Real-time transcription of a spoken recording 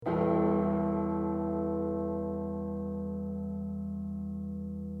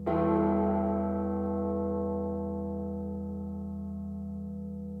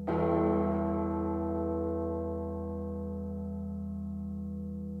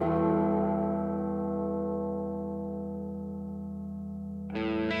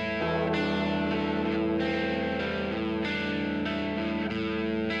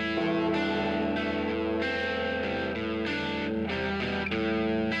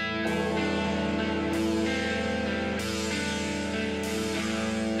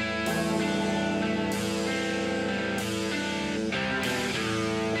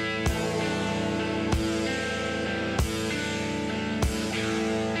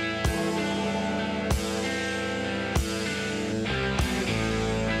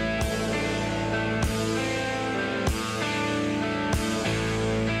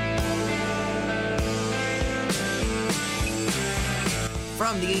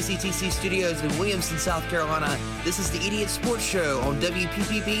From the ACTC studios in Williamson, South Carolina, this is the Idiot Sports Show on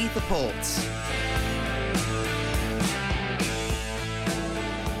WPPB The Pulse.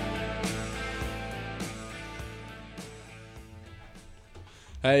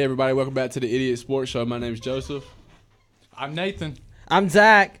 Hey everybody, welcome back to the Idiot Sports Show. My name's Joseph. I'm Nathan. I'm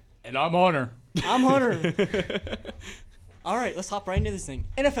Zach. And I'm Hunter. I'm Hunter. All right, let's hop right into this thing.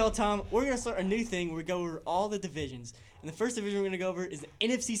 NFL time. We're going to start a new thing where we go over all the divisions. And the first division we're going to go over is the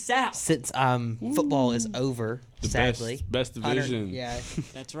NFC South. Since football is over, The sadly. best division. Yeah.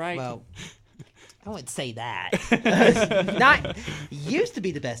 That's right. Well, I wouldn't say that. Not used to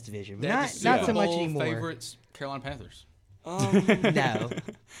be the best division, but not so much anymore. Favorites, Carolina Panthers. No.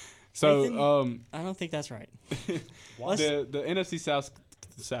 So, Nathan, I don't think that's right. the NFC South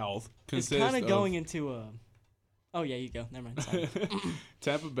It's consists kind of of going into a... Oh, yeah, you go. Never mind. Sorry.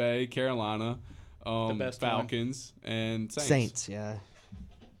 Tampa Bay, Carolina, best Falcons, and Saints. Saints, yeah.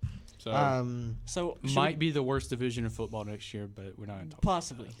 So, So Might be the worst division of football next year, but we're not going to talk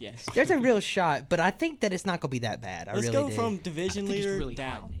possibly, yes. There's a real shot, but I think that it's not going to be that bad. I Let's really go do. from division leader really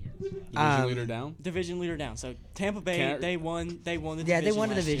down. division leader down. Division leader down. So Tampa Bay, they won the division. Yeah, they won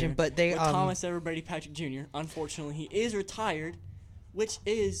the last division, year but they with Thomas Everybody Patrick Jr. Unfortunately, he is retired, which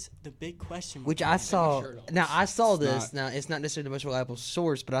is the big question mark. Which I saw. Now I saw It's this. not- Now it's not necessarily the most reliable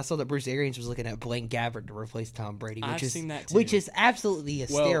source, but I saw that Bruce Arians was looking at Blaine Gabbert to replace Tom Brady, I've seen that too. which is absolutely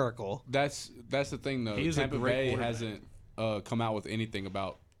hysterical. That's the thing though. He's a Tampa great Bay quarterback. hasn't come out with anything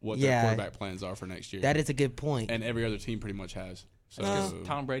about what Yeah. their quarterback plans are for next year. That is a good point. And every other team pretty much has. So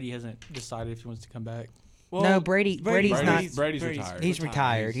Tom Brady hasn't decided if he wants to come back. Well, No, Brady's not. Brady's retired. He's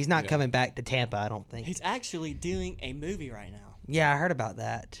retired. He's not yeah. coming back to Tampa, I don't think. He's actually doing a movie right now. Yeah, I heard about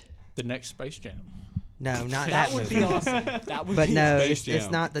that. The next Space Jam. No, not That that would movie. be awesome. That would But be no, Space it's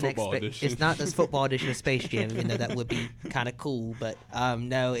Jam not the next. football edition. It's not this football edition of Space Jam, even though that would be kind of cool. But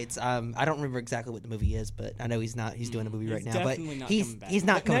no, it's I don't remember exactly what the movie is, but I know he's not. He's doing a movie right He's now, but definitely not he's coming back. he's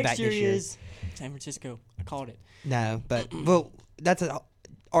not But coming next back year this year. is San Francisco. I called it. No, but well, that's an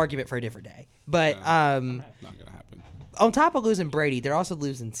argument for a different day. But Not gonna happen. on top of losing Brady, they're also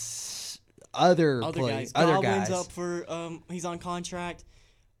losing other Guys. other Godwin's guys. up for he's on contract.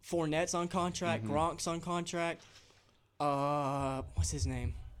 Fournette's on contract. Mm-hmm. Gronk's on contract. What's his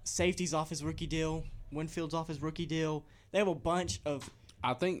name? Safety's off his rookie deal. Winfield's off his rookie deal. They have a bunch of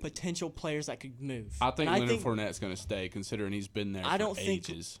I think potential players that could move. I think And Leonard Fournette's going to stay, considering he's been there I for don't think-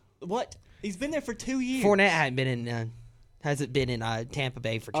 ages. What? He's been there for 2 years. Fournette hasn't been in Tampa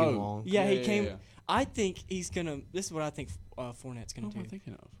Bay for too Oh. long. Yeah, he Yeah, came. yeah. I think he's gonna. This is what I think Fournette's gonna What am I do.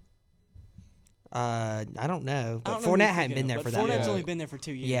 thinking of? I don't know, I don't but know who Fournette he's hadn't thinking been of, there but for that Fournette's long. only been there for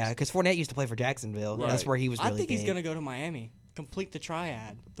 2 years. Yeah, because Fournette used to play for Jacksonville. Right. That's where he was I really think he's big. gonna go to Miami. Complete the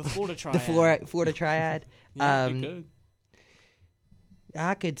triad. The Florida triad. The Florida Triad. Yeah, He could.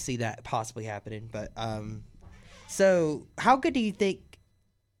 I could see that possibly happening, but so how good do you think?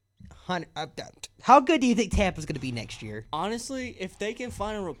 How good do you think Tampa's going to be next year? Honestly, if they can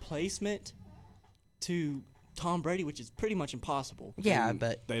find a replacement to Tom Brady, which is pretty much impossible. Yeah, And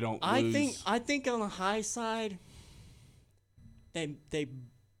but they don't. I lose. think on the high side, I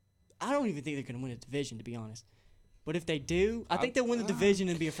don't even think they're gonna win a division, to be honest. But if they do, I think they'll win the division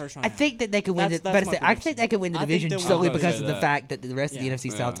and be a first round. I think that they could win. That's But my I think prediction. they could win the I think division they'll win. solely I was because gonna of say the that. fact that the rest of the Yeah.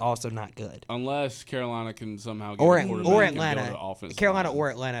 NFC South's also not good. Unless Carolina can somehow get Or a quarterback or and build Atlanta, an offensive Would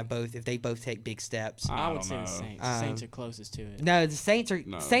line. Atlanta both if they both take big steps. I would don't say know. the Saints. The Saints are closest to it. No, the Saints are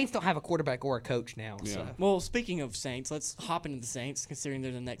No. Saints don't have a quarterback or a coach now. Yeah. So. Well, speaking of Saints, let's hop into the Saints, considering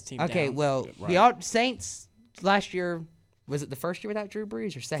they're the next team. Okay, down. well, Right. Saints last year, was it the first year without Drew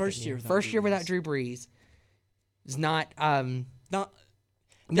Brees or second First year without First Drew year without Brees. Drew Brees is not not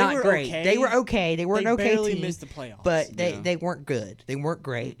not were great. okay. They were okay. They were an they okay barely team, missed the playoffs. but they, Yeah. they weren't good. They weren't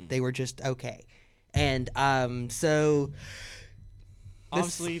great. They were just okay. And so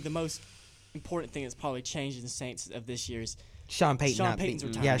obviously the most important thing that's probably changed in the Saints of this year is Sean Payton Sean not Payton's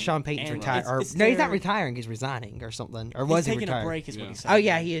being, retiring. yeah, Sean Payton's And retired. it's No, he's not their- retiring. He's resigning or something. Or he's was he taking retired? a break, is what Yeah. he said. Oh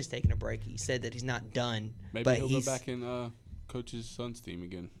yeah, he is taking a break. He said that he's not done. Maybe but he'll he's go back and coach his son's team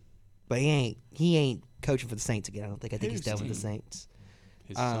again. but he ain't coaching for the Saints again. I don't think. I think he's Whose done with the team? Saints.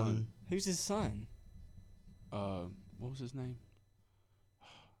 His son. Who's his son? What was his name?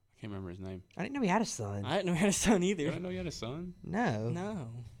 I can't remember his name. I didn't know he had a son. I didn't know he had a son Did I either. know he had a son? No. No.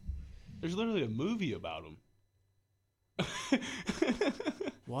 There's literally a movie about him.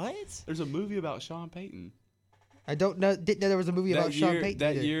 What? There's a movie about Sean Payton. I don't know. Didn't know there was a movie about Sean Payton.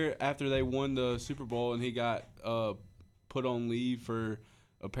 That either. year after they won the Super Bowl and he got put on leave for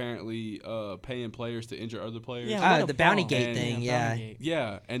apparently paying players to injure other players. Yeah, what a the Bounty bum. Gate thing. Yeah. Bountygate.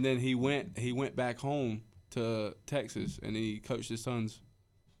 Yeah, and then he went back home to Texas and he coached his son's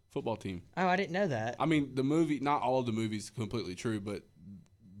football team. Oh, I didn't know that. I mean, the movie, not all of the movie's completely true, but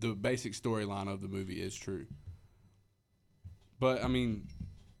the basic storyline of the movie is true. But, I mean,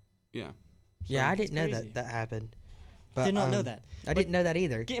 yeah. Yeah, I didn't know crazy. that happened. But, Did not know that. I didn't know that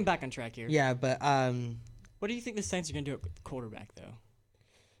either. Getting back on track here. Yeah, but What do you think the Saints are going to do at quarterback though?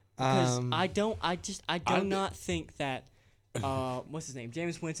 Because I do not think that what's his name,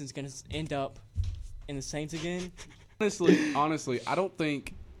 Jameis Winston's going to end up in the Saints again. Honestly, I don't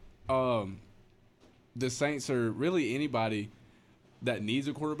think the Saints or really anybody that needs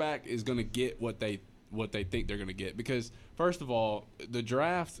a quarterback is going to get what they think they're going to get. Because first of all, the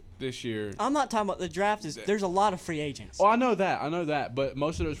draft this year. I'm not talking about the draft. There's a lot of free agents. Oh, I know that. But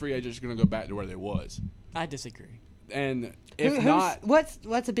most of those free agents are going to go back to where they was. I disagree. And if not,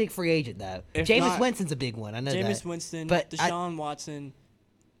 what's a big free agent though? Jameis Winston's a big one. I know that. Jameis Winston, but Deshaun Watson,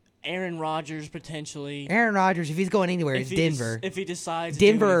 Aaron Rodgers potentially. Aaron Rodgers, if he's going anywhere, it's Denver. If he decides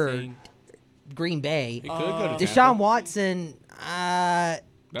Denver, to do anything. Green Bay. he could go to Deshaun Tampa. Watson. That's a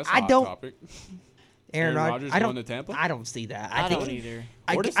I hot don't. topic. Aaron Rodgers. going to Tampa? I don't see that. I don't either.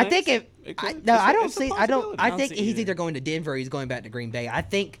 Or the I think Saints. if It could. no, It's a- I don't it's a see. I don't. possibility. I I don't think see he's either. either going to Denver or he's going back to Green Bay. I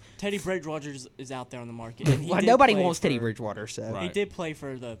think Teddy Bridgewater is out there on the market. and he did nobody play wants Teddy for- Bridgewater. So Right. He did play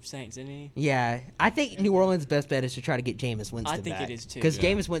for the Saints, didn't he? yeah, I think New Orleans' best bet is to try to get Jameis Winston. I think back. it is, too. because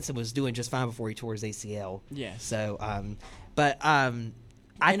Yeah. Jameis Winston was doing just fine before he tore his ACL. Yes. So, I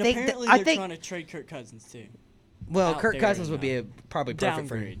And think apparently I they're think trying to trade Kirk Cousins too. well, out Kirk there Cousins right would be now. probably perfect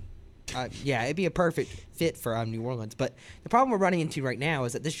Downgrade. for. Yeah, it'd be a perfect fit for New Orleans. But the problem we're running into right now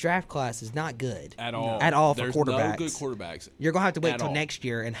is that this draft class is not good At all. At all for There's quarterbacks. no good quarterbacks. You're gonna have to wait At till all. next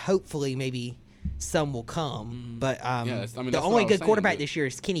year, and hopefully maybe some will come. But that's- I mean, the that's what only I was good saying, quarterback but- this year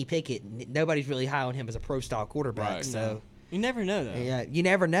is Kenny Pickett. Nobody's really high on him as a pro style quarterback. Right. So You never know though. yeah, you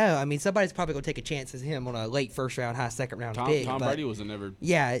never know. I mean, somebody's probably gonna take a chance as him on a late first round, high second round pick. Tom but, Brady was never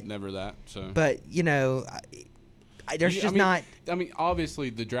that. So. but there's just not. I mean, obviously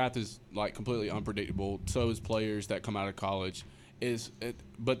the draft is like completely unpredictable. So is players that come out of college.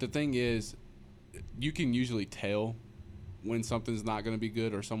 But the thing is, you can usually tell when something's not going to be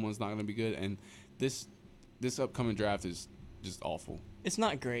good or someone's not going to be good. And this upcoming draft is just awful. It's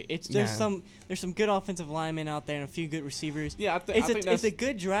not great. There's some good offensive linemen out there and a few good receivers. Yeah, I think It's that's a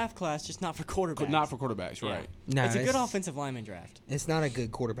good draft class, just not for quarterbacks. not for quarterbacks, Yeah. right? No, it's a good offensive lineman draft. It's not a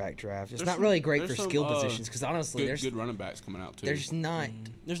good quarterback draft. It's There's not some- really great for there's some, skill positions because honestly, Good running backs coming out too. there's not.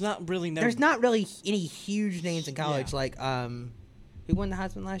 There's not really no. There's not really any huge names in college Yeah. like who won the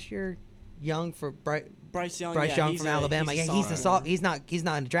Heisman last year? Young for Bryce Young. Bryce yeah, Young he's from a- Alabama. He's Yeah, a he's the sophomore. he's not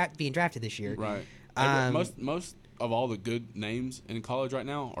in the draft being drafted this year. right. Um, Most of all the good names in college right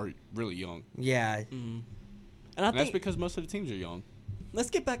now are really young. Yeah, And I And that's think because most of the teams are young. let's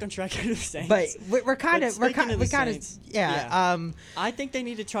get back on track here to the Saints. but we're kind But of speaking of the Saints, yeah. I think they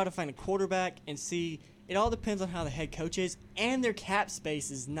need to try to find a quarterback and see. It all depends on how the head coach is, and their cap space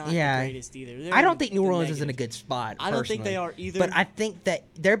is not Yeah. the greatest either. They're I don't in think New the Orleans is in a negative. good spot. I don't think they personally. are either. But I think that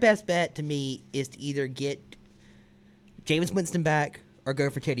their best bet to me is to either get Jameis Winston back or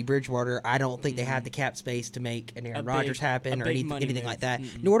go for Teddy Bridgewater. I don't think they have the cap space to make an Aaron A Rodgers big- happen a or big money anything move. like that.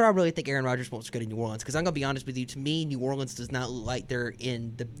 Mm-mm. Nor do I really think Aaron Rodgers wants to go to New Orleans because I'm gonna be honest with you. To me, New Orleans does not look like they're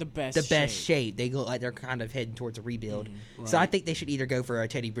in the best shape. They look like they're kind of heading towards a rebuild. So I think they should either go for a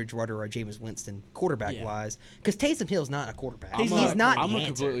Teddy Bridgewater or a Jameis Winston quarterback Yeah. wise because Taysom Hill's not a quarterback. He's He's not I'm the gonna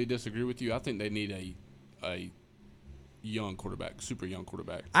answer. completely disagree with you. I think they need a young quarterback, super young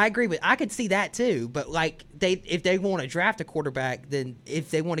quarterback. I agree with. I could see that too, but like if they want to draft a quarterback, then if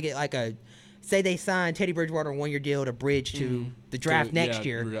they want to get like say they sign Teddy Bridgewater a 1-year deal to bridge to the draft next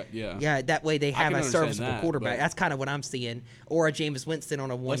year. Yeah. That way they have can a understand serviceable that, quarterback. but- That's kind of what I'm seeing, or a Jameis Winston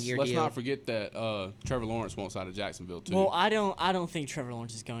on a 1-year Let's deal. not forget that Trevor Lawrence wants out of Jacksonville too. Well, I don't think Trevor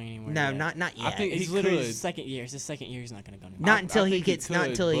Lawrence is going anywhere. No, yet. not yet. I think He's he literally could. his second year. It's his second year. He's not going to go anywhere. not until I he think he gets. Not could,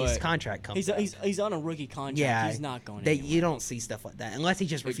 until his but contract comes. He's on a rookie contract. yeah, He's not going They, anywhere. you don't see stuff like that unless he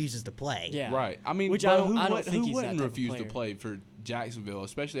just refuses to play. Yeah. Right. I mean, Which but I don't think who he's that wouldn't type of refuse to player. play for Jacksonville,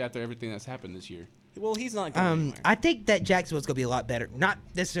 especially after everything that's happened this year? Well, he's not going anywhere. I think that Jacksonville's going to be a lot better. Not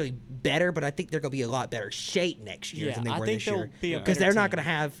necessarily better, but I think they're going to be a lot better shape next year Yeah, than they I were think this they'll year. be a Because better they're not team. going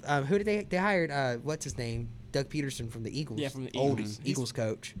to have who did they hired? What's his name? Doug Peterson from the Eagles. Yeah, from the old Eagles. Eagles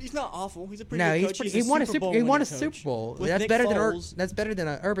coach. He's not awful. He's a pretty No, good he's coach. pretty, He's he won a Super super. Bowl He won a winning Super coach. Bowl. With That's Nick better Foles. than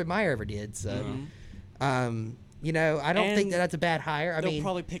Urban Meyer ever did. So, you know, I don't And think that's a bad hire. I They'll mean,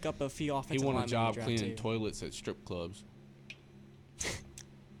 probably pick up a few He offensive won a linemen in the job draft, cleaning too. toilets at strip clubs.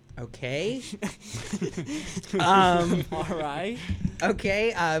 okay, All right.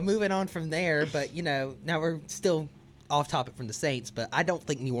 okay. Moving on from there, but you know, now we're still off topic from the Saints, but I don't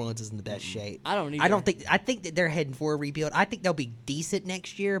think New Orleans is in the best shape. I don't either. I think that they're heading for a rebuild. I think they'll be decent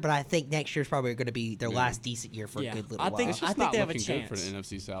next year, but I think next year's probably going to be their last decent year for a good little I while. think- It's just they not have a looking good for the chance.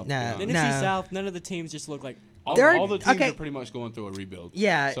 NFC South. No. to be The honest. NFC South, none of the teams just look like. All, They're- all the teams okay. are pretty much going through a rebuild.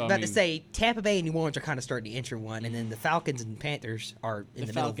 Yeah, So, I about mean, to say Tampa Bay and New Orleans are kind of starting to enter one, and then the Falcons and Panthers are in the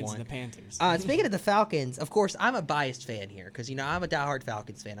middle of Falcons one. and the Panthers. Speaking of the Falcons, of course, I'm a biased fan here because I'm a diehard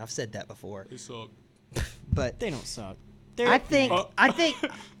Falcons fan. I've said that before, they suck. but They don't suck. I think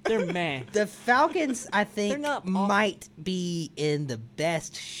They're mad. the Falcons, They're not awful. might be in the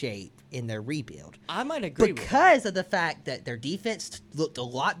best shape in their rebuild I might agree with that. because of the fact that their defense looked a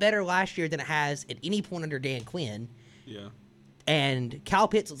lot better last year than it has at any point under Dan Quinn, Yeah. and Kyle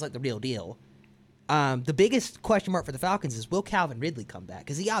Pitts looks like the real deal. The biggest question mark for the Falcons is, will Calvin Ridley come back?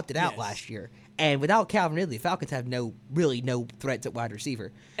 Because he opted out Yes. last year. And without Calvin Ridley, the Falcons have no threats at wide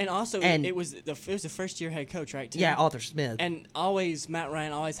receiver. And also, And- it was the first year head coach, right? Too? Yeah, Arthur Smith. And always Matt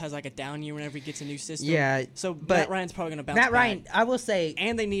Ryan always has like a down year whenever he gets a new system. Yeah, So but Matt Ryan's probably gonna bounce Matt Ryan, back. I will say,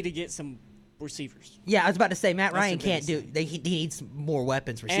 And they need to get some receivers yeah, I was about to say Matt That's Ryan the can't biggest do. He needs more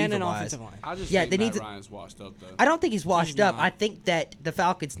weapons receiver and an wise. offensive line. I just Yeah, think they Matt need to- Ryan's washed up though. I don't think he's washed He's up. not. I think that the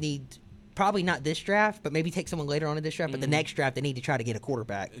Falcons need probably not this draft, but maybe take someone later on in this draft. But the next draft, they need to try to get a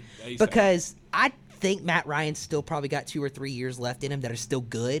quarterback ASAP. because I think Matt Ryan's still probably got 2 or 3 years left in him that are still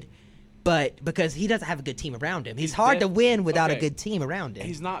good. But because he doesn't have a good team around him, he's hard to win without a okay. good team around him.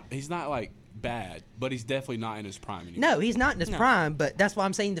 He's not like bad, but he's definitely not in his prime anymore. No, he's not in his No. prime, but that's why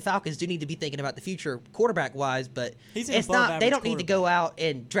I'm saying the Falcons do need to be thinking about the future quarterback wise. But He's an it's not. They above-average don't need to go out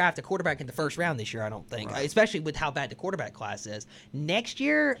and draft a quarterback in the first round this year. I don't think, especially with how bad the quarterback class is. Next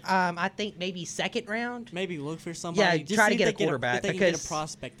year, I think maybe second round. Maybe look for somebody. Yeah, just try see to if get they a quarterback if they can get because- a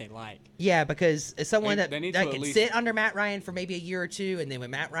prospect they like. Yeah, because it's someone They that need to at can least- sit under Matt Ryan for maybe a year or two, and then when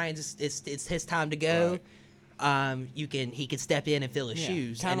Matt Ryan's it's his time to go, he can step in and fill his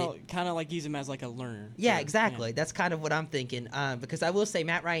shoes. and Kind of like use him as like a learner. Yeah, So, exactly. That's kind of what I'm thinking. Because I will say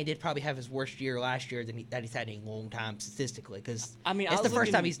Matt Ryan did probably have his worst year last year that he's had in a long time statistically. Because I mean, I it's the was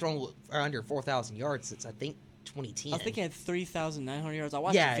first time looking- he's thrown under 4,000 yards since I think 2010. I think he had 3,900 yards. I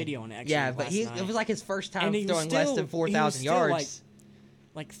watched yeah, a video on it actually. yeah, but last night. it was like his first time And he was throwing less still- than he was 4,000 still, yards.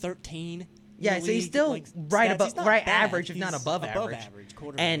 like 13. Yeah, in so the he's league, still like, right stats. above, He's not right bad. average, if not He's above average.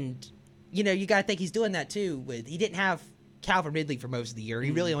 quarterback. And you got to think he's doing that too. He didn't have Calvin Ridley for most of the year.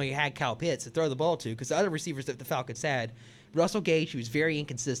 He really only had Kyle Pitts to throw the ball to because the other receivers that the Falcons had, Russell Gage, who was very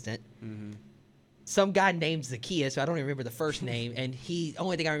inconsistent. Some guy named Zacchaeus, so I don't even remember the first name, and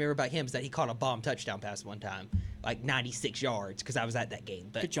only thing I remember about him is that he caught a bomb touchdown pass one time, like 96 yards, because I was at that game.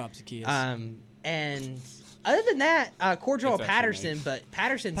 But Good job, Zacchaeus. and other than that, Cordell That's actually Patterson, nice. but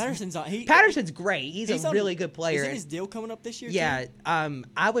Patterson's great. He's a on- really good player. Isn't his deal coming up this year? Yeah, too?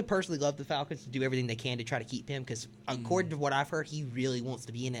 I would personally love the Falcons to do everything they can to try to keep him because, according to what I've heard, he really wants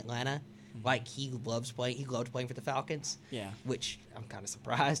to be in Atlanta. Like he loves playing. He loved playing for the Falcons. Yeah. which I'm kind of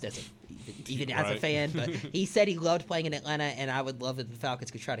surprised even as a Right. fan. But he said he loved playing in Atlanta, and I would love if the Falcons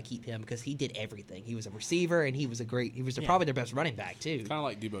could try to keep him because he did everything. He was a receiver, and he was probably their best running back too. Kind of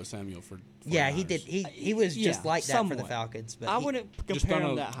like Debo Samuel for Yeah, he 49ers. did. He was just like that for the somewhat. Falcons. But I he- wouldn't Just compare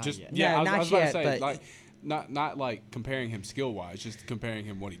don't him know- that high just, yet. Yeah, No, I not was about yet, to say, but- like, not like comparing him skill wise, just comparing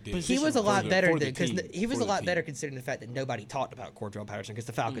him what he did. He was a for lot the- better for the because team, he was for a the lot team. better considering the fact that nobody talked about Cordell Patterson because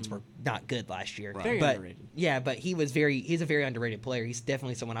the Falcons were not good last year. Right. Very but underrated. yeah, but he's a very underrated player. He's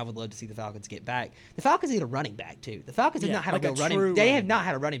definitely someone I would love to see the Falcons get back. The Falcons need a running back too. The Falcons have Yeah, not had like a a real running. true They running have not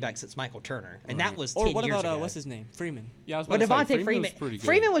had a running back since Michael Turner, and that was 10 Or what years about ago. what's his name? Freeman. Yeah, I was Well, about to say, Devontae Freeman Freeman. was pretty good.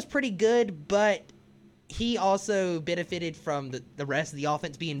 Freeman was pretty good, but he also benefited from the rest of the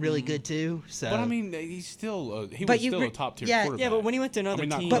offense being really good too. So, But I mean, he's still But was you still re- a top tier yeah, quarterback. Yeah, but when he went to another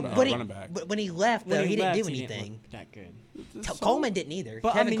not team, quarterback, but running back. when he left though, when he didn't left, do he didn't anything. look that good. Coleman didn't either.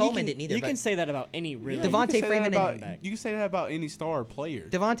 But Kevin I mean, Coleman you can, didn't either. You but can say that about any really. Yeah, you Devontae can say that Freeman about, and- you can say that about any star player.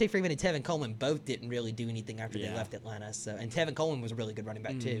 Devontae Freeman and Tevin Coleman both didn't really do anything after they Yeah. left Atlanta. So, and Tevin Coleman was a really good running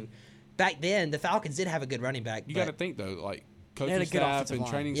back too. Back then, the Falcons did have a good running back. You but- got to think though, like had coaching a good staff offensive and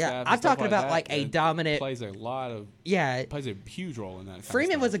line. training Yeah, staff. I'm and stuff talking about, that, like, a that dominant- plays a lot of yeah, plays a huge role in that.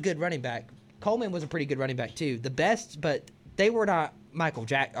 Freeman was a good running back. Coleman was a pretty good running back too. The best, but they were not Michael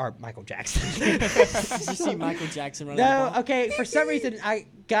Jackson. Did you see Michael Jackson running the No, ball? okay. For some reason, I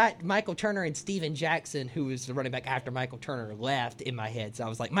got Michael Turner and Steven Jackson, who was the running back after Michael Turner left, in my head. So I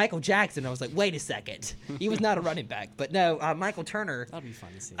was like, Michael Jackson. I was like, wait a second. He was not a running back. But no, Michael Turner. That'd be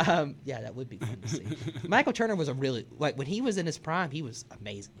fun to see. Yeah, that would be fun to see. Michael Turner was a really, like, when he was in his prime, he was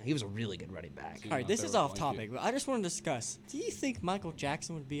amazing. He was a really good running back. All right, this is favorite off topic, but I just want to discuss. Do you think Michael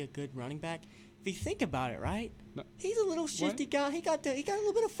Jackson would be a good running back? If you think about it, right? No. He's a little shifty guy. He got a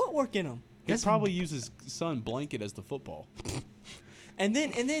little bit of footwork in him. He probably uses son blanket as the football. And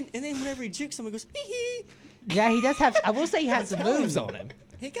then whenever he jukes someone, goes, hee. Yeah, he does have. I will say he has some moves on him.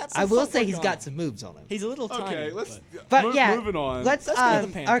 He got some I will footwork say he's on got him. some moves on him. He's a little tiny. Okay, let's. But yeah, moving on. Let's go to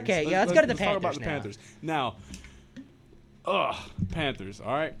the Panthers. Okay, yeah, let's go to the Let's Panthers talk about the now. Panthers. Now, Panthers.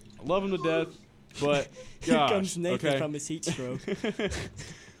 All right, I love them to death, but Here gosh, comes Nathan okay. from his heat stroke.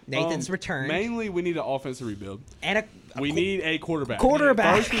 Nathan's return. Mainly, we need an offensive rebuild. And We need a quarterback.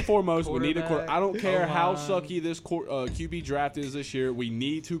 Quarterback. First and foremost, we need a quarterback. I don't care how O-line. sucky this QB draft is this year. We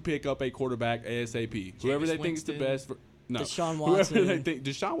need to pick up a quarterback ASAP. Whoever they think is the Winston. best. No. Deshaun Whoever Watson. they think.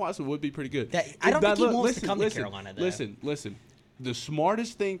 Deshaun Watson would be pretty good. I don't think he wants to listen, come to listen, Carolina, though. Listen. The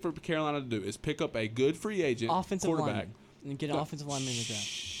smartest thing for Carolina to do is pick up a good free agent Offensive quarterback. lineman. And get an offensive lineman in the draft.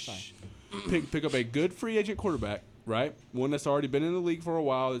 Sorry. Pick up a good free agent quarterback, right? One that's already been in the league for a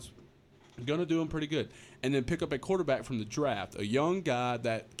while. That's gonna do him pretty good, and then pick up a quarterback from the draft, a young guy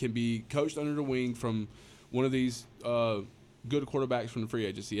that can be coached under the wing from one of these good quarterbacks from the free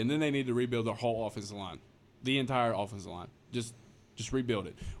agency, and then they need to rebuild their whole offensive line, the entire offensive line. Just rebuild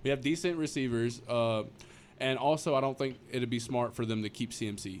it. We have decent receivers, and also I don't think it'd be smart for them to keep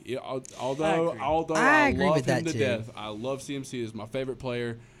CMC. Although I I agree love with him that to too. death, I love CMC as my favorite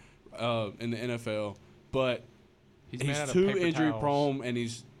player in the NFL, but He's made he's out of too paper injury towels. prone and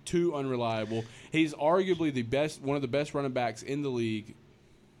he's too unreliable. He's arguably one of the best running backs in the league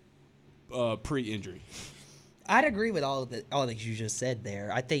pre-injury. I'd agree with all the things you just said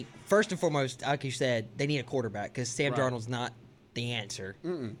there. I think first and foremost, like you said, they need a quarterback because Sam Right. Darnold's not the answer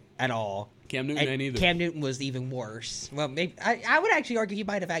at all. Cam Newton And ain't either. Cam Newton was even worse. Well, maybe I would actually argue he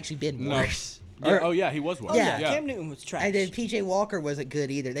might have actually been No. worse. Yeah, he was worse. Yeah. Cam Newton was trash. And then PJ Walker wasn't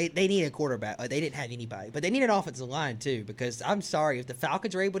good either. They need a quarterback. Like, they didn't have anybody, but they need an offensive line too. Because I'm sorry, if the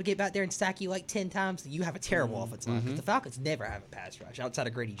Falcons are able to get back there and sack you like 10 times, you have a terrible offensive line. Because the Falcons never have a pass rush outside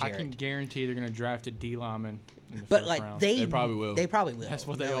of Grady I Jarrett. can guarantee they're going to draft a D lineman in the But first like round. They probably will. They probably will. That's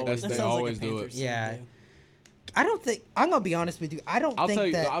what they They're like- always That's- That they sounds always like a do Panthers it. thing Yeah. to do. I don't think I'm gonna be honest with you. I don't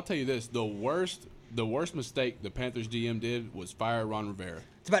think that. I'll tell you this: the worst mistake the Panthers GM did was fire Ron Rivera. I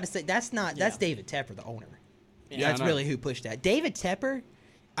was about to say that's Yeah. David Tepper, the owner. Yeah, That's I know. really who pushed that. David Tepper,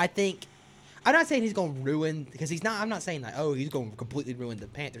 I think. I'm not saying he's going to ruin because he's not. I'm not saying like, he's going to completely ruin the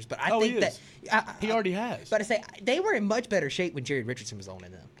Panthers. But I Oh, think he that is. He already has. But I say they were in much better shape when Jared Richardson was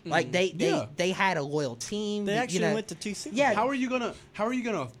owning them. Like Yeah. they had a loyal team. They you actually know. went to 2 Super Yeah. Bowls. How are you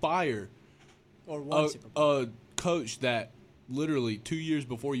gonna fire Or 1 Super Bowl. a coach that literally 2 years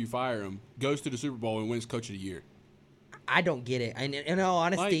before you fire him goes to the Super Bowl and wins Coach of the Year? I don't get it. And in all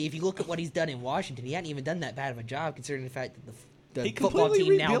honesty, Like- if you look at what he's done in Washington, he hadn't even done that bad of a job considering the fact that the He football completely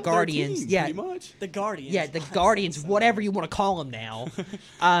team now rebuilt their Guardians. team, Yeah, pretty much. The Guardians. yeah, the Guardians, whatever you want to call them now.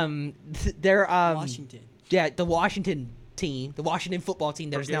 They're Washington. Yeah, the Washington team, the Washington football team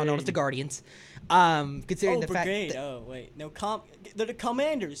that is now known as the Guardians. Considering Oh, the fact Brigade. that Oh, wait. No, they're the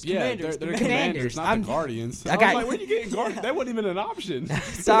Commanders. Yeah, Commanders. they're the commanders, Commanders. not I'm- the Guardians. I I, got- was like, where are you getting Guardians? That wasn't even an option.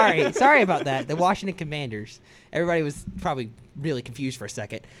 sorry about that. The Washington Commanders. Everybody was probably really confused for a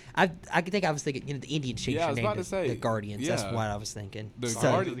second. I think I was thinking, the Indians changed Yeah, I their was name about to to say, the Guardians. That's yeah. what I was thinking. The So-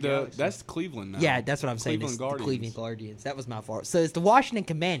 Guardi- that's Cleveland now. Yeah, that's what I'm saying. Cleveland It's the Guardians. Cleveland Guardians. That was my fault. So it's the Washington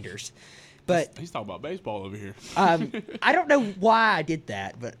Commanders. But He's talking about baseball over here. I don't know why I did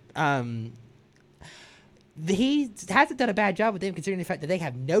that, but he hasn't done a bad job with them considering the fact that they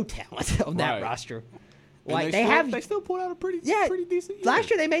have no talent on that Right. roster. And Like they still pulled out a pretty decent year.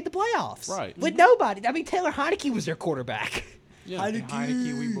 Last year they made the playoffs. Right. With nobody. I mean, Taylor Heineke was their quarterback. Yeah.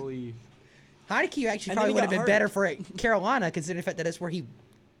 Heineke, we believe. Heineke actually And probably then he would have got been hurt. better for Carolina considering the fact that that's where he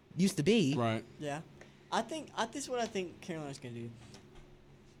used to be. Right. Yeah. This is what I think Carolina's gonna do.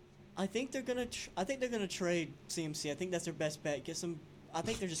 I think they're gonna trade CMC. I think that's their best bet. Get some. I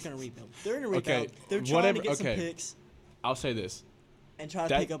think they're just gonna rebuild. They're in a rebuild. Okay, They're trying whatever- to get okay. some picks I'll say this. and try to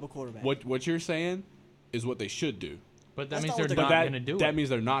That- pick up a quarterback. What you're saying is what they should do. But that That's means not they're what they're not But going to do that it. means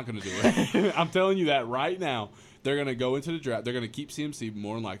they're not going to do it. I'm telling you that right now. They're going to go into the draft. They're going to keep CMC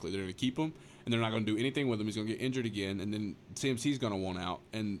more than likely. They're going to keep him, and they're not going to do anything with him. He's going to get injured again, and then CMC's going to want out,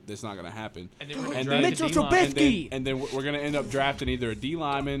 and that's not going to happen. And then we're gonna And draft then- a Mitchell D-line. Trubisky. And then we're going to end up drafting either a D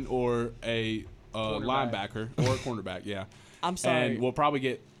lineman or a Cornerback. linebacker or a cornerback. Yeah. I'm sorry. And we'll probably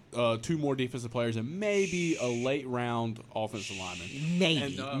get 2 more defensive players and maybe a late round offensive lineman.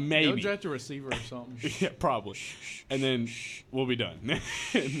 Maybe. Maybe. They'll draft a receiver or something. Yeah, probably. And then we'll be done.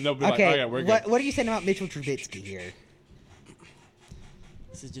 And they'll be like, Okay, okay, we're what good. are you saying about Mitchell Trubisky here?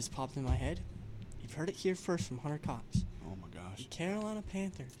 This has just popped in my head. You've heard it here first from Hunter Cox. Oh my gosh. The Carolina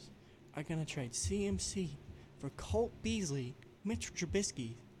Panthers are gonna trade CMC for Colt Beasley, Mitchell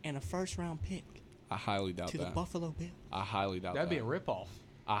Trubisky, and a first-round pick I highly doubt to the that. Buffalo Bills. I highly doubt That'd that. be a ripoff.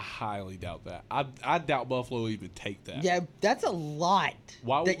 I highly doubt that. I doubt Buffalo will even take that. Yeah, that's a lot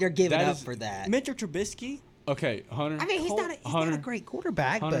that you're giving up for that. Mitchell Trubisky. Okay, Hunter. I mean, he's not a great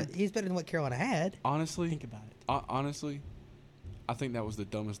quarterback, Hunter. but he's better than what Carolina had. Honestly, Think about it. Honestly, I think that was the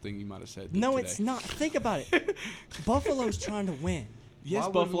dumbest thing you might have said. No, today. it's not. Think about it. Buffalo's trying to win. Yes,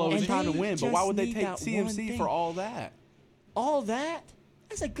 Why Buffalo would- is And trying to they win, but just why would they need take that one CMC thing. for all that? All that.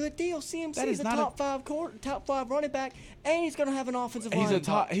 That's a good deal. CMC That is is a not top five running back, and he's going to have an offensive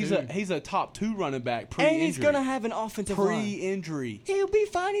line. He's a top 2 running back and pre-injury. he's going to have an offensive line. Pre-injury. He'll be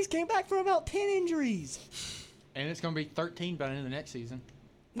fine. He's came back from about 10 injuries. And it's going to be 13 by the end of the next season.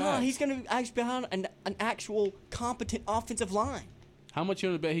 No, Facts. he's going to be actually behind an actual competent offensive line. How much you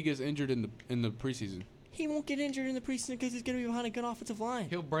want to bet he gets injured in the preseason? He won't get injured in the preseason because he's going to be behind a good offensive line.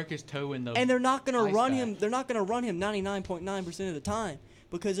 He'll break his toe in the And they're not going to ice run bath. him. They're not going to run him 99.9% of the time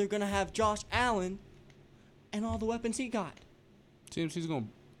because they're going to have Josh Allen and all the weapons he got. CMC's going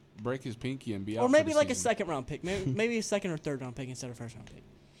to break his pinky and be out Or for maybe the like a season. second round pick. Maybe a second or third round pick instead of first round pick.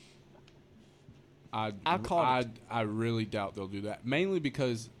 I called it. I really doubt they'll do that. Mainly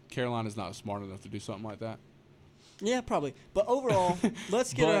because Carolina's not smart enough to do something like that. Yeah, probably. But overall,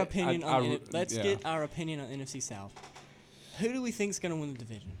 let's get But our opinion on yeah. get our opinion on NFC South. Who do we think is going to win the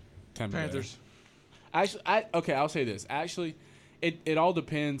division? Tampa Bay. Panthers. Actually, I'll say this. Actually, it all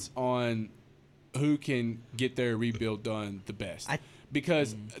depends on who can get their rebuild done the best.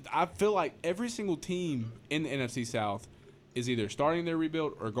 Because I feel like every single team in the NFC South is either starting their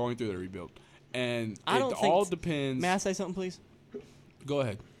rebuild or going through their rebuild. And it all depends. May I say something, please? Go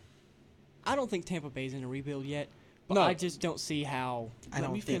ahead. I don't think Tampa Bay's in a rebuild yet. But No. I just don't see how Let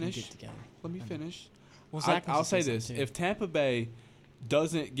me they can finish. get together. Let me finish. Well, Zach I'll wants to say say this: something, too. if Tampa Bay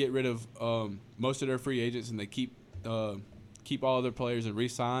doesn't get rid of most of their free agents and they keep all of their players and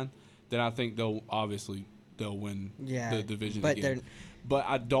re-sign, then I think they'll win the division but again. But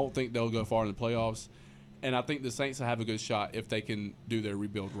I don't think they'll go far in the playoffs. And I think the Saints will have a good shot if they can do their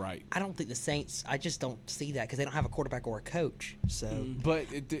rebuild right. I don't think the Saints. I just don't see that because they don't have a quarterback or a coach. So But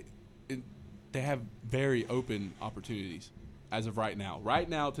they have very open opportunities as of right now. Right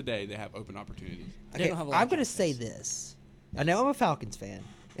now, today, they have open opportunities. They okay, don't have a lot I'm of going to cap say space. this. I know I'm a Falcons fan,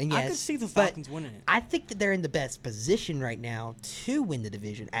 and yes, I could see the but Falcons winning it. I think that they're in the best position right now to win the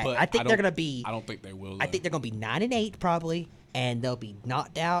division. But I think they're don't- going to be. I don't think they will. I think they're going to be 9-8 probably, and they'll be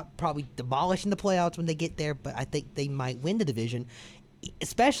knocked out, probably demolished in the playoffs when they get there. But I think they might win the division,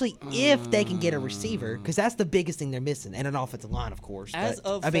 especially if they can get a receiver, because that's the biggest thing they're missing, and an offensive line, of course. As But,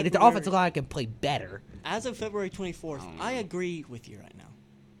 of I mean, if the February- offensive line can play better, As of February 24th, I agree with you right now.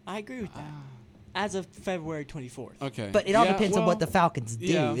 I agree with that. As of February 24th. Okay. but it all Yeah, depends on what the well, Falcons do.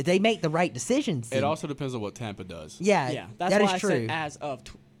 yeah. If they make the right decisions, It then- also depends on what Tampa does. Yeah, that's that why is I true. said as of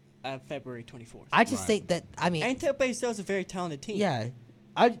February 24th. I just Right. think that and Tampa Bay still is a very talented team. yeah,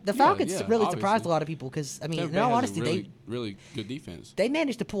 the Falcons yeah, really surprised obviously. a lot of people because I mean, Tampa in Bay all has a honesty, really, really good defense. they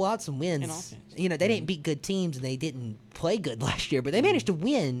managed to pull out some wins. And offense. You know, they didn't beat good teams and they didn't play good last year, but they managed to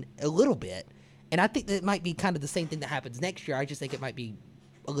win a little bit. And I think that it might be kind of the same thing that happens next year. I just think it might be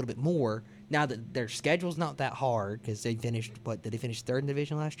a little bit more now that their schedule's not that hard because they finished did they finish third in the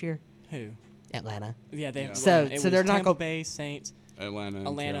division last year? Who? Atlanta. Yeah, they. Yeah. So- it so was they're not Tampa gonna- Bay, Saints, Atlanta, and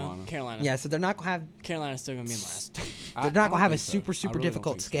Atlanta, Carolina. Yeah, so they're not gonna have Carolina's still gonna be in last. I they're not don't gonna have a think so. super I really don't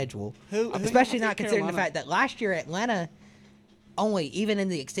difficult think so. schedule. Who- Especially I not think considering the Carolina- fact that last year Atlanta only even in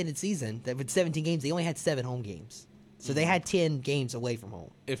the extended season that with 17 games they only had 7 home games. So they had 10 games away from home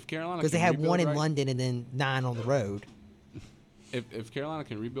If Carolina because they can had rebuild 1 in right, London and then 9 on the road. If Carolina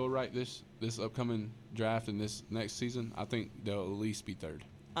can rebuild right this upcoming draft and this next season, I think they'll at least be third.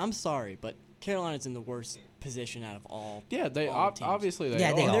 I'm sorry, but Carolina's in the worst position out of all. Yeah, they all teams. obviously they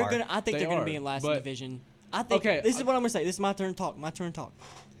Yeah, are. they And they're are. gonna. I think They they're gonna are, be in last but- division. I think. Okay, This is what I'm gonna say. This is my turn to talk. My turn to talk.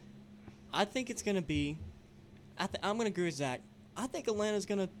 I think it's gonna be. I'm gonna agree with Zach. I think Atlanta's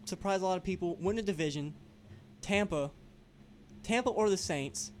gonna surprise a lot of people. Win the division. Tampa or the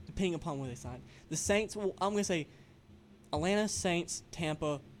Saints, depending upon where they sign. The Saints will. I'm gonna say, Atlanta, Saints,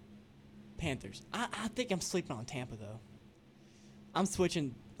 Tampa, Panthers. I think I'm sleeping on Tampa though. I'm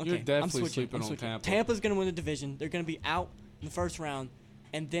switching. Okay, You're I'm definitely switching. sleeping I'm on switching. Tampa. Tampa's gonna win the division. They're gonna be out in the first round,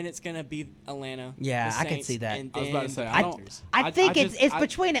 and then it's gonna be Atlanta. Yeah, the I can Saints, see that. And I was about to then say, the I don't- Panthers. I think it's just-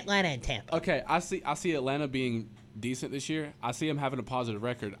 between Atlanta and Tampa. Okay, I see Atlanta being decent this year. I see them having a positive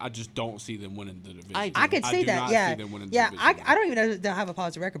record. I just don't see them winning the division. I I could see do that. not Yeah, see them winning the yeah. division. I don't even know if they'll have a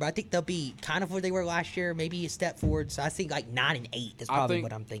positive record, but I think they'll be kind of where they were last year, maybe a step forward. So I think like 9-8 is I probably think-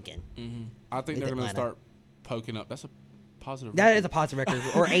 what I'm thinking. I think with they're going to Atlanta. start poking up. That's a positive. That record. is a positive record,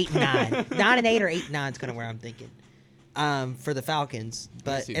 or 8-9, 9-8 or 8-9 is kind of where I'm thinking. for the Falcons.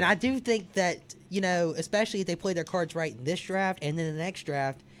 But see and that. I do think that, especially if they play their cards right in this draft and then the next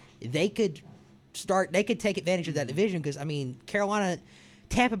draft, they could take advantage of that division because, Carolina,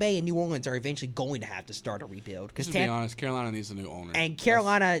 Tampa Bay, and New Orleans are eventually going to have to start a rebuild. Because To be honest, Carolina needs a new owner. and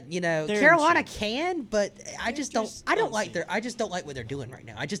Carolina, They're Carolina in shape. can, but I just don't. just I don't don't like see their. I just don't like what they're doing right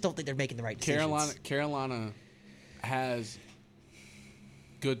now. I just don't think they're making the right decisions. Carolina has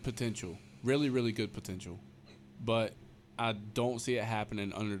good potential, really, really good potential, but I don't see it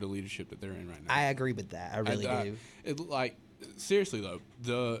happening under the leadership that they're in right now. I agree with that. I really do. Seriously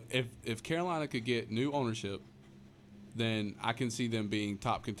though, if Carolina could get new ownership, then I can see them being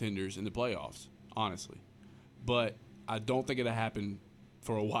top contenders in the playoffs. Honestly, but I don't think it'll happen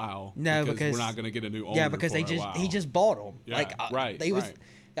for a while. No, because we're not going to get a new owner. Yeah, because for he a just while. he just bought them. Yeah, right.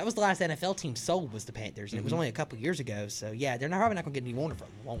 That was the last NFL team sold was the Panthers, and it was only a couple years ago. So yeah, they're probably not going to get a new owner for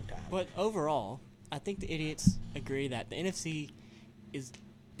a long time. But overall, I think the idiots agree that the NFC is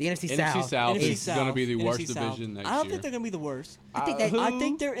The NFC NFC South. South NFC is going to be the NFC worst South. division next I don't year. think they're going to be the worst. I think they. I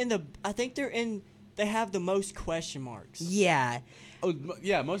think they're in the. I think they're in. They have the most question marks. Yeah, Oh,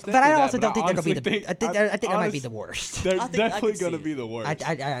 yeah, most but I definitely also that, don't think they're honestly going to be the. I think that might be honest- the worst. They're I think I definitely can see going to it. be the worst.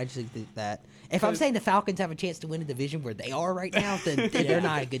 I actually think that. If I'm saying the Falcons have a chance to win a division where they are right now, then they're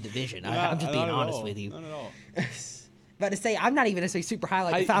not a good division. I'm just being honest with you. Not at all. But to say, I'm not even necessarily super high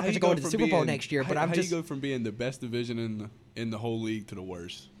like the Falcons are going to the Super Bowl next year. But I'm how just you go from being the best division in the whole league to the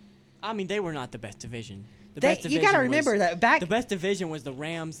worst. I mean, they were not the best division. The They- best you division gotta remember was- that back- The best division was the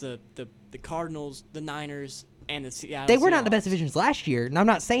Rams, the Cardinals, the Niners, and the Seattle. they were not the Seahawks. best divisions last year, and I'm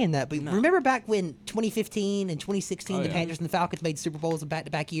not saying that. But No. remember back when 2015 and 2016, Oh, the yeah. Panthers and the Falcons made Super Bowls in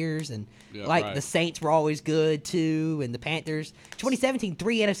back-to-back years, and Yeah, like right. the Saints were always good too, and the Panthers. 2017,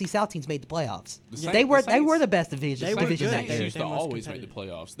 3 NFC South teams made the playoffs. The They were Saints- the best division They were division good. that They year. used to They were most always make the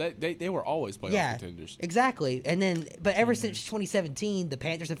playoffs. They were always playoff Yeah, contenders. exactly. And then, but ever since 2017, the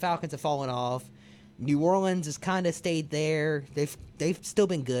Panthers and Falcons have fallen off. New Orleans has kind of stayed there. They've still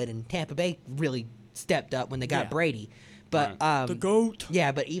been good, and Tampa Bay really stepped up when they got Yeah. Brady. But Right. The GOAT.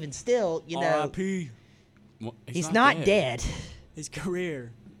 yeah, but even still, R.I.P. Well, he's not dead. His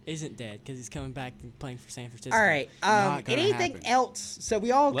career isn't dead because he's coming back and playing for San Francisco. All right. Not gonna Anything happen. else? So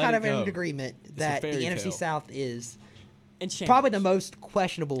we all Let kind it of in go. agreement a that the fairy NFC tale. South is And probably the shambles. most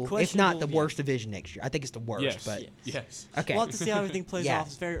questionable, if not the Questionable, yeah. worst division next year. I think it's the worst. Yes. But Yes. okay. We'll have to see how everything plays Yeah. off.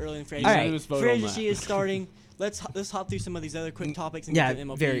 It's very early in free All agency. right. Unanimous vote Free on agency that. is starting. Let's hop through some of these other quick topics and Yeah, get to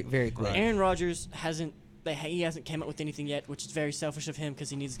MLB. very, very quick. Aaron Rodgers hasn't came up with anything yet, which is very selfish of him because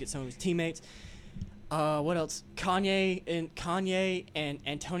he needs to get some of his teammates. What else? Kanye and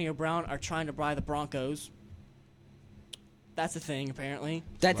Antonio Brown are trying to buy the Broncos. That's a thing, apparently.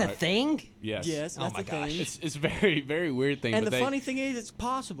 That's a Right. thing? Yes. Yes, Oh that's my the thing. It's very very weird thing. And but the they, funny thing is, it's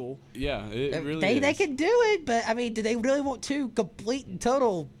possible. yeah, it really They is. can do it, but I mean, do they really want two complete and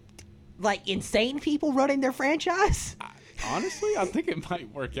total, like, insane people running their franchise? Honestly, I think it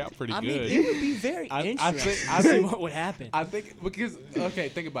might work out pretty I mean, good. it would be very I interesting think- I to see think- what would happen. I think because okay,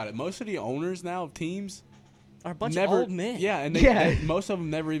 think about it. Most of the owners now of teams Are a bunch never, of old men. yeah, and Yeah. most of them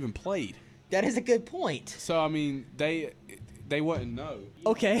never even played. That is a good point. So I mean, they wouldn't know.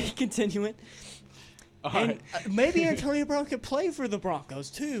 Okay, continuing. All And right. maybe Antonio Brown could play for the Broncos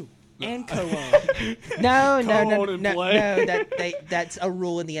too, and co-own. No, Come on and play. That's a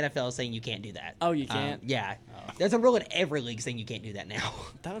rule in the NFL saying you can't do that. Oh, you can't? Yeah. There's a rule in every league saying you can't do that now.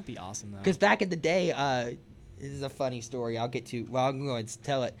 That would be awesome, though. Because back in the day, this is a funny story. I'll get to. Well, I'm going to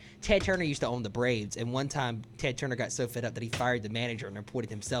tell it. Ted Turner used to own the Braves, and one time Ted Turner got so fed up that he fired the manager and appointed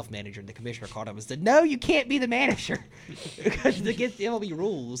himself manager. And the commissioner called him and said, "No, you can't be the manager because it's against the MLB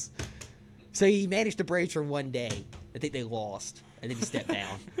rules." So he managed the Braves for one day. I think they lost, and then he stepped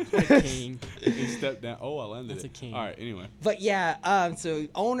down. A king. He stepped down. Oh, I landed That's it. a king. All right. Anyway, But yeah, so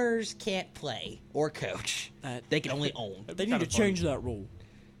owners can't play or coach. That- They can only own. They need to kinda change that rule.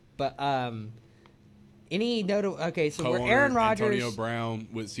 But any notable? Okay, so we're co-owner Aaron Rodgers. Antonio Brown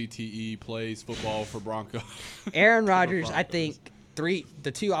with CTE plays football for Broncos. Aaron Rodgers, I Broncos. think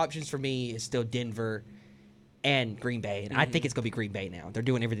the two options for me is still Denver and Green Bay, and I think it's gonna be Green Bay now. They're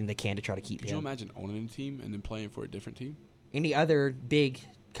doing everything they can to try to keep Could you him. imagine owning a team and then playing for a different team? Any other big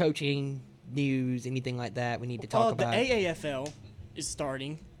coaching news, anything like that we need to talk The about? AAFL is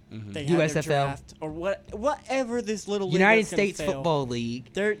starting. Mm-hmm. They have their USFL. draft or whatever this little league United that's gonna States fail. Football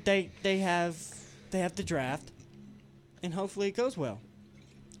League. They have the draft, and hopefully it goes well.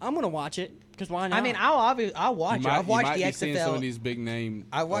 I'm gonna watch it because why not? I mean, I'll watch it. I've watched you the might be seeing some of XFL. these big name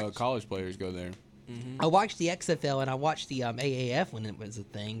I watched- college players go there. I watched the XFL and I watched the AAF when it was a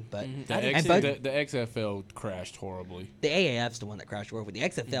thing, but The XFL crashed horribly. the AAF's the one that crashed horribly. The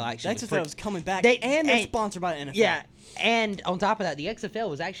XFL actually The XFL is coming back, They- and they're and- sponsored by the NFL. Yeah, and on top of that, the XFL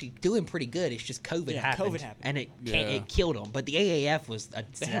was actually doing pretty good. It's just COVID Yeah, happened, COVID happened. and it Yeah. it killed them. But the AAF was a They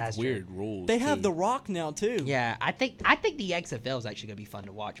have disaster. weird rules. They have too. The Rock now too. Yeah, I think the XFL is actually going to be fun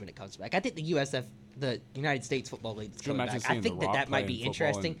to watch when it comes back. I think the USF, the United States Football League, is Could you coming imagine back. I seeing think The Rock that might be playing football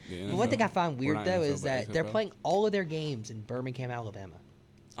interesting. in the But one thing I NFL? find We're weird not though NFL, is but that they're XFL. playing all of their games in Birmingham, Alabama.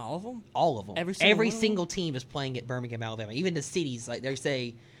 All of them. All of them. Every single one of them? single team is playing at Birmingham, Alabama. Even the cities, like they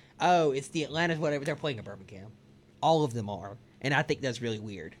say, oh, it's the Atlanta, whatever. They're playing at Birmingham. All of them are, and I think that's really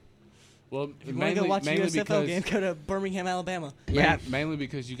weird. Well, If you want to go watch a mainly USFL because game, go to Birmingham, Alabama. Yeah, mainly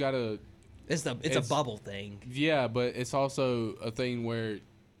because you gotta. it's a It's- bubble thing. Yeah, but it's also a thing where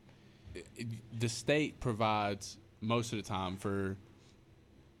the state provides most of the time for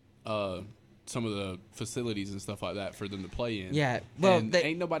some of the facilities and stuff like that for them to play in. Yeah, well, and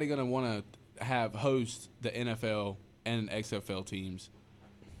ain't nobody gonna want to host the NFL and XFL teams,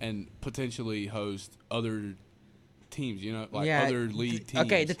 and potentially host other teams. You know, like other league teams.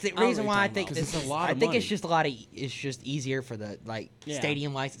 Okay, the I know reason what why I you're think talking about. this It's is, a lot I of think it's money. just a lot of, it's just easier for the Yeah.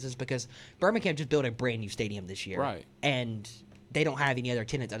 stadium licenses because Birmingham just built a brand new stadium this year, Right. And they don't have any other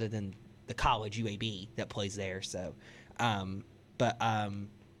tenants other than the college UAB that plays there. So,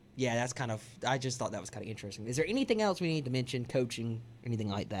 yeah, that's kind of. I just thought that was kind of interesting. Is there anything else we need to mention? Coaching, anything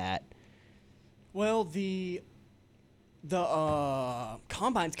like that? Well, the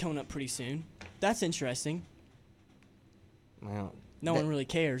combine's coming up pretty soon. That's interesting. Well, No one really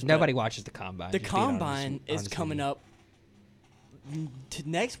cares. but Nobody watches the combine. The just being combine honest is with coming you. up to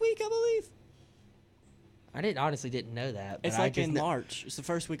next week, I believe. I honestly didn't know that. But It's I like just in kn- March. It's the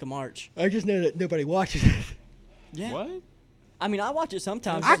first week of March. I just know that nobody watches it. Yeah. What? I mean, I watch it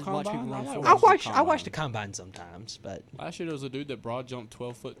sometimes. I- just watch people Combine? run I like forward. watching I watch the combine. combine sometimes, but Last year there was a dude that broad jumped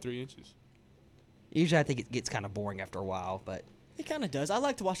 12 foot 3 inches. usually I think it gets kind of boring after a while. But It kind of does. I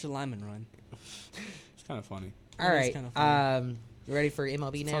like to watch the lineman run. It's kind of funny. all It is right, kinda funny. you ready for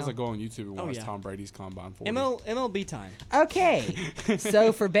MLB now? Sounds like go on YouTube and Oh, watch yeah. Tom Brady's combine 40. MLB time. Okay,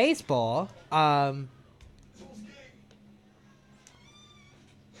 so for baseball,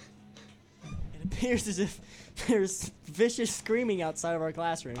 It appears as if there's vicious screaming outside of our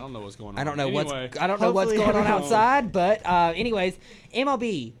classroom. I don't know what's going on. I don't know Anyway, what's going on hopefully everyone- outside, but anyways,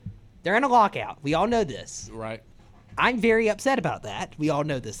 MLB, they're in a lockout. We all know this. right. I'm very upset about that. We all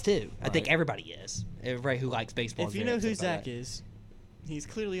know this too. I think Right. everybody is. Everybody who likes baseball. If is you very know who upset about Zach that. is, he's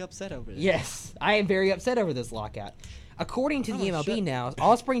clearly upset over this. Yes, I am very upset over this lockout. According to the Oh, MLB shut- now,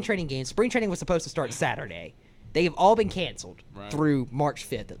 all spring training games, spring training was supposed to start Saturday. They have all been canceled Right. through March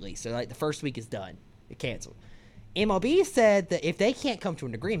 5th at least. So like the first week is done. It canceled. MLB said that if they can't come to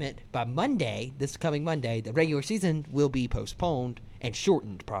an agreement by Monday, this coming Monday, the regular season will be postponed and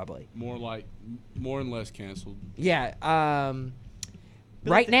shortened probably. More and less canceled. Yeah.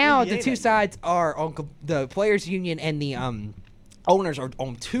 But Right the now, NBA the two doesn't. sides are on the players' union and the owners are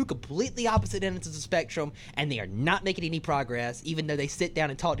on two completely opposite ends of the spectrum, and they are not making any progress, even though they sit down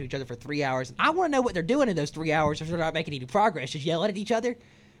and talk to each other for 3 hours. I want to know what they're doing in those 3 hours if they're not making any progress. Just yelling at each other?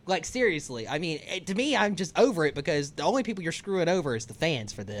 Like, seriously. I mean, to me, I'm just over it because the only people you're screwing over is the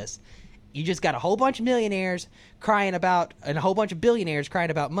fans for this. You just got a whole bunch of millionaires crying about, and a whole bunch of billionaires crying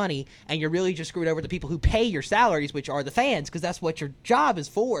about money, and you're really just screwing over the people who pay your salaries, which are the fans, because that's what your job is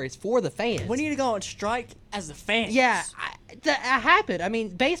for. It's for the fans. We need to go on strike as the fans. Yeah, that happened. I mean,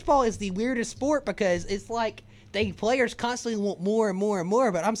 baseball is the weirdest sport because it's like the players constantly want more and more and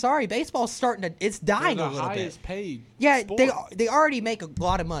more. But I'm sorry, baseball's starting to, it's dying They're a the little bit. highest paid. Yeah, sport. they already make a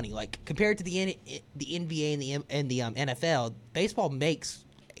lot of money. Like compared to the NBA and the NFL, baseball makes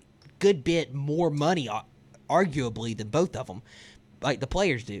a good bit more money, arguably, than both of them. Like the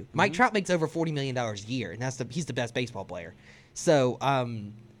players do. Mike Trout makes over $40 million a year, and he's the best baseball player. So,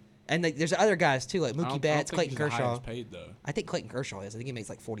 and there's other guys too, like I don't- I Mookie don't Betts, think Clayton he's the Kershaw. highest paid though. I think Clayton Kershaw is. I think he makes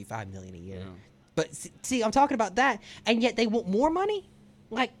like $45 million a year. Yeah. But see, I'm talking about that, and yet they want more money.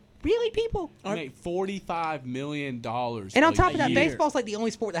 Like, really, people? They make $45 million. And on top of that, year. baseball's like the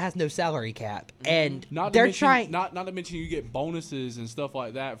only sport that has no salary cap, and Not to they're mention, trying. Not to mention you get bonuses and stuff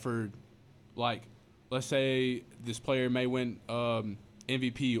like that for, like, let's say this player may win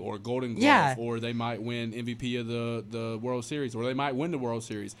MVP or Golden Glove, Yeah. or they might win MVP of the World Series, or they might win the World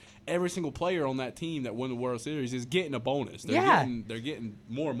Series. Every single player on that team that won the World Series is getting a bonus. Yeah. They're getting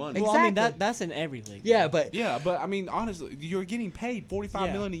more money. Well, I mean Exactly. that's in every league. Yeah, but Yeah, but I mean, honestly, you're getting paid $45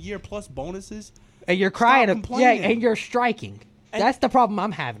 Yeah. million a year plus bonuses. and you're crying. Yeah, complaining. and you're striking. That's the problem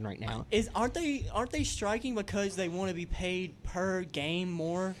I'm having right now. Aren't they striking because they want to be paid per game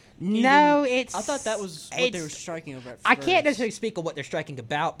more? No, I thought that was what they were striking over at first. I can't necessarily speak on what they're striking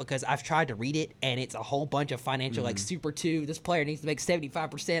about because I've tried to read it and it's a whole bunch of financial like Super 2. This player needs to make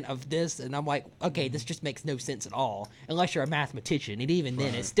 75% of this, and I'm like, okay, this just makes no sense at all unless you're a mathematician, and even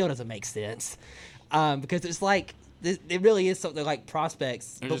then, it still doesn't make sense because it's like. It really is something like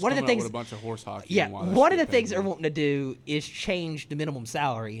prospects. They're but just one of the coming things, up with a bunch of horse hockey. yeah, and why they one of should the pay things they're more. wanting to do is change the minimum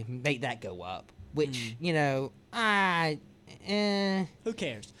salary, make that go up. Which Hmm. you know, Who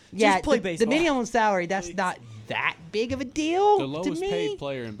cares? yeah, Just play the baseball. minimum salary that's not that big of a deal The to lowest me. paid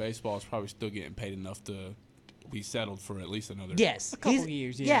player in baseball is probably still getting paid enough to be settled for at least another. Yes, A couple he's-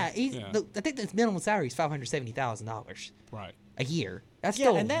 years, Yeah, Yeah. I think the minimum salary is $570,000 Right. a year. That's Yeah,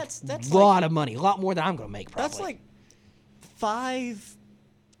 still and that's a like- lot of money, a lot more than I'm going to make. Probably. That's like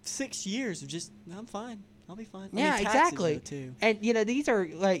 5-6 years of just I'm fine. I'll be fine. I mean, yeah, taxes, exactly. though, too. And you know these are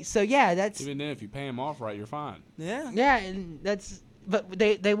like so. Yeah, that's Even then, if you pay him off right, you're fine. Yeah. yeah, and that's but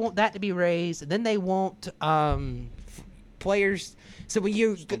they want that to be raised, and then they want players. So when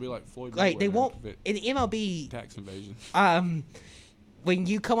you It'll be like Floyd. like they Mayweather won't if it- in the MLB. tax invasion. When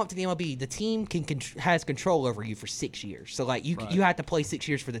you come up to the MLB, the team has control over you for 6 years. So like you Right. you have to play 6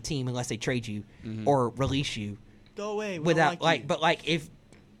 years for the team unless they trade you or release you Go away. We without don't like you. but like if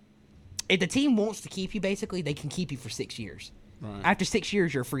the team wants to keep you, basically they can keep you for 6 years. Right. After 6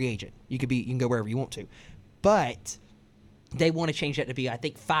 years, you're a free agent. You can go wherever you want to, but they want to change that to be I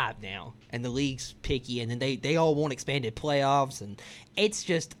think 5 now, and the league's picky, and then they all want expanded playoffs, and it's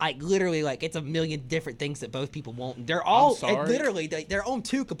just like literally like it's a million different things that both people want. And they're all sorry. literally they're on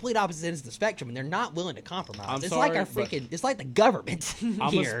two complete opposite ends of the spectrum, and they're not willing to compromise. I'm It's like sorry, our freaking it's like the government I'm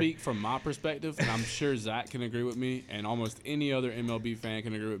gonna here. speak from my perspective, and I'm sure Zach can agree with me, and almost any other MLB fan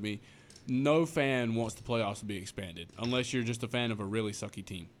can agree with me. No fan wants the playoffs to be expanded unless you're just a fan of a really sucky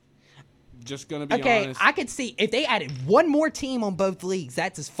team. Just gonna be Okay, honest. I could see if they added one more team on both leagues.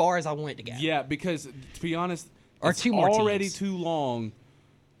 That's as far as I want it to go. Yeah, because to be honest, Or it's 2 more already teams. too long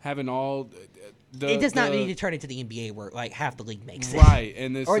having all. It does not need to turn into the NBA where like half the league makes it. right,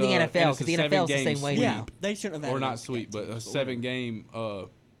 and this Or the and NFL, it's 'cause a the NFL is the 7-game same way sweep. now. They shouldn't have Or added not it. sweep, but a 7-game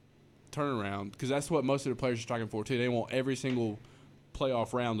turnaround, because that's what most of the players are striking for too. They want every single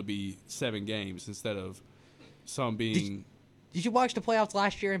playoff round to be 7 games instead of some being. Did you watch the playoffs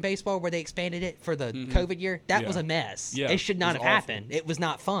last year in baseball where they expanded it for the COVID year? That Yeah. was a mess. Yeah, It should not it have was awful. happened. It was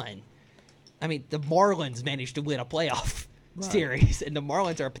not fun. I mean, the Marlins managed to win a playoff series, and the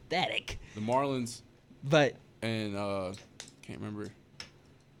Marlins are pathetic. The Marlins But and can't remember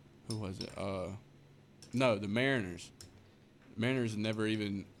who was it. No, the Mariners. Mariners have never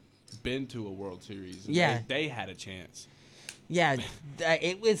even been to a World Series. and Yeah. they had a chance. yeah,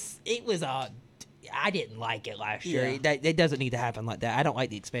 it was I didn't like it last year. Yeah. That doesn't need to happen like that. I don't like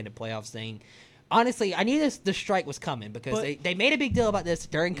the expanded playoffs thing. Honestly, I knew the strike was coming because But- they made a big deal about this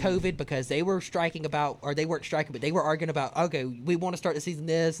during COVID because they were striking about, or they weren't striking, but they were arguing about, okay, we want to start the season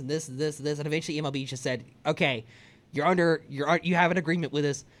this and this and this and this, and eventually MLB just said, okay, you have an agreement with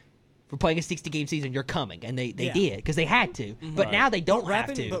us. We're playing a 60-game season. You're coming, and they Yeah. did because they had to. But Right. now they don't But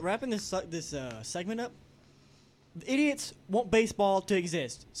have to. But wrapping this segment up, the idiots want baseball to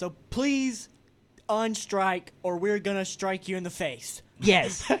exist. So please unstrike, or we're gonna strike you in the face.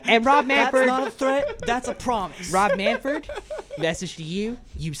 Yes, and Rob That's Manfred. not a threat. That's a promise. Rob Manfred, message to you: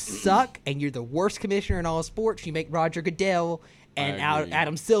 you suck, and you're the worst commissioner in all of sports. You make Roger Goodell and agree.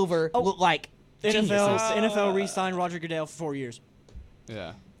 Adam Silver look like geniuses. NFL re-signed Roger Goodell for 4 years.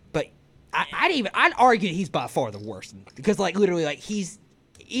 Yeah. But I'd argue he's by far the worst because, like, literally, like he's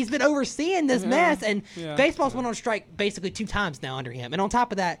been overseeing this mess, and yeah, baseball's went on strike basically 2 times now under him. And on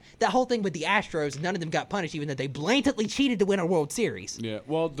top of that, that whole thing with the Astros, none of them got punished, even though they blatantly cheated to win a World Series. Yeah.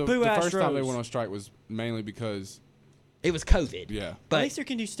 Well, the Boo first time they Astros. went on strike was mainly because It was COVID. yeah. But At least you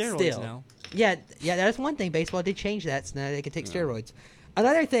can do steroids still, now. yeah, that's one thing. Baseball did change that, so now they can take steroids.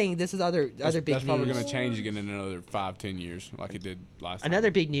 Another thing, this is other big That's probably news. going to change again in another 5-10 years, like it did last time.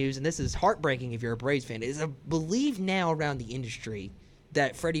 Another big news, and this is heartbreaking if you're a Braves fan, is believed now around the industry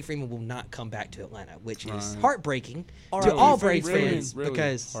that Freddie Freeman will not come back to Atlanta, which is Right. heartbreaking to Really? all Freddie Braves Freeman. fans Really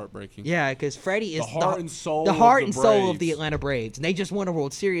because heartbreaking. yeah, because Freddie is The heart and soul the of heart the and soul of the Braves. Atlanta Braves, and they just won a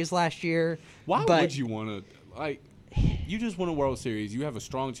World Series last year. Why but would you want to like? You just won a World Series. You have a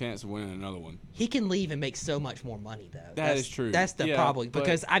strong chance of winning another one. He can leave and make so much more money, though. That is true. That's the Yeah, problem but-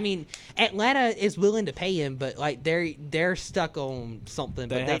 because I mean, Atlanta is willing to pay him, but like they're stuck on something.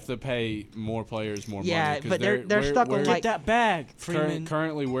 They but have to pay more players more Yeah, money. 'cause but they're stuck on, we're- like- Get that bag, Freeman.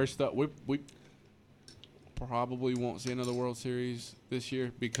 Currently, we're stuck. We probably won't see another World Series this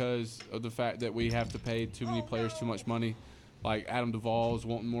year because of the fact that we have to pay too many players too much money. Like Adam Duvall's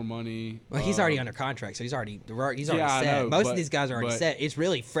wanting more money. Well, he's already under contract, so he's already I set. know, Most but- of these guys are already but- set. It's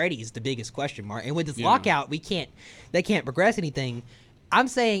really Freddie's the biggest question mark. And with this Yeah. lockout, they can't progress anything. I'm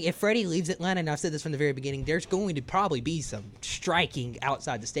saying if Freddie leaves Atlanta, and I've said this from the very beginning, there's going to probably be some striking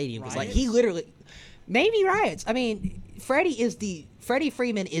outside the stadium because, like, he literally, maybe riots. I mean, Freddie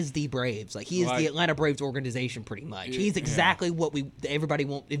Freeman is the Braves. Like, he is the Atlanta Braves organization, pretty much. He's exactly what everybody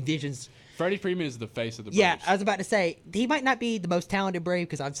envisions. Freddie Freeman is the face of the Braves. Yeah, I was about to say he might not be the most talented Brave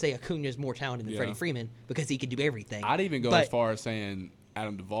because I'd say Acuna is more talented than Freddie Freeman because he can do everything. I'd even go as far as saying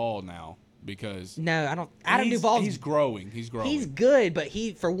Adam Duvall now because no, I don't. Adam Duvall. He's growing. He's growing. He's good, but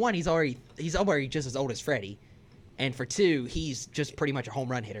for one, he's already just as old as Freddie, and for two, he's just pretty much a home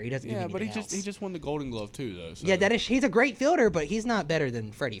run hitter. He doesn't. do but anything else. he just won the Golden Glove too, though. So. Yeah, he's a great fielder, but he's not better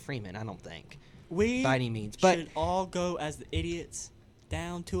than Freddie Freeman. I don't think by any means. But should all go as the idiots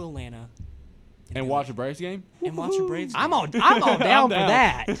down to Atlanta and watch a Braves game. and watch a Braves game. I'm all down for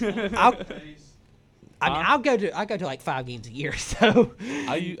that. I'll go to like 5 games a year. So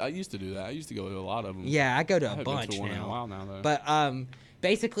I used to do that. I used to go to a lot of them. yeah, I go to I a haven't been bunch to one in a now. while now, though. But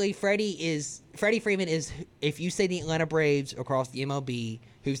basically, Freddie Freeman is, if you say the Atlanta Braves across the MLB,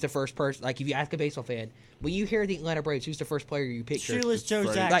 who's the first person? Like, if you ask a baseball fan, when you hear the Atlanta Braves, who's the first player you picture? Shoeless Joe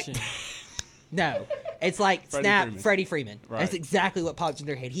Freddie. Jackson. No, it's like Freddie Freeman. Right. That's exactly what pops in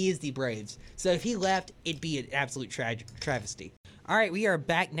their head. He is the Braves. So if he left, it'd be an absolute travesty. All right, we are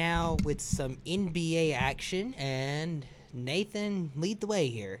back now with some NBA action, and Nathan, lead the way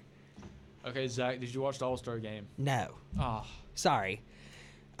here. Okay, Zach, did you watch the All-Star game? No, Ah, sorry.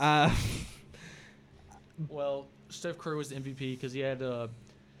 well, Steph Curry was the MVP because he had a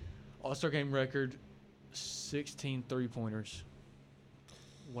All-Star game record, 16 three-pointers.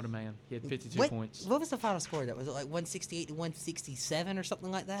 What a man. He had 52 points. What was the final score? That was it like 168 to 167 or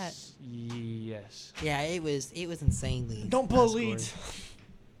something like that? Yes. Yeah, it was insanely. Don't blow high-scoring. leads.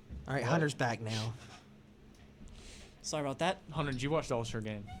 All right, Hunter's back now. Sorry about that. Hunter, did you watch the All-Star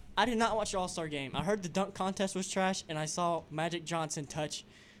game? I did not watch the All-Star game. I heard the dunk contest was trash, and I saw Magic Johnson touch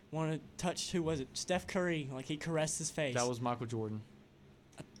who was it? Steph Curry. Like, he caressed his face. That was Michael Jordan.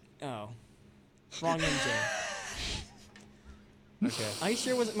 Oh. Wrong MJ. Okay. Are you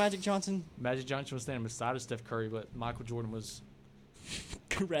sure it wasn't Magic Johnson Magic Johnson was standing beside of Steph Curry, but Michael Jordan was...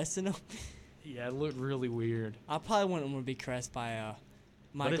 caressing him? Yeah, it looked really weird. I probably wouldn't want to be caressed by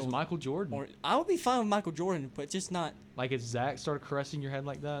Michael. But it's Michael Jordan. Or I would be fine with Michael Jordan, but just not. Like, if Zach started caressing your head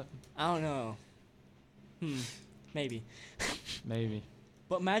like that, I don't know. Maybe. maybe.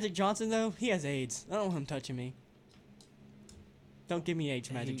 But Magic Johnson, though, he has AIDS. I don't want him touching me. Don't give me AIDS,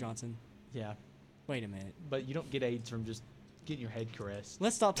 Magic Johnson. Yeah. Wait a minute. But you don't get AIDS from just getting your head caressed.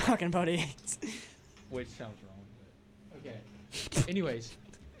 Let's stop talking about AIDS. Which sounds wrong. But okay. Anyways,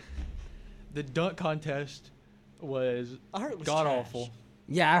 the dunk contest was I heard it was god trash. awful.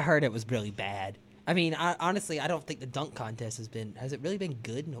 Yeah, I heard it was really bad. I mean, honestly, I don't think the dunk contest has it really been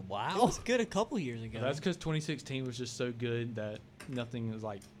good in a It while? was good a couple years ago. That's because 2016 was just so good that nothing was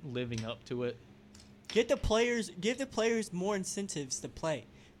like living up to it. Give the players more incentives to play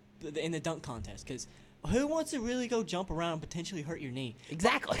in the dunk contest, because who wants to really go jump around and potentially hurt your knee?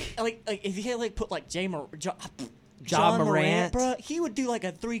 Exactly. Like if you had like put like John Morant. bro, he would do like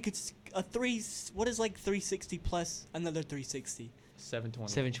a three. What is like 360 plus another 360? 720.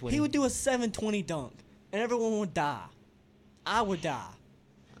 720. He would do a 720 dunk, and everyone would die. I would die.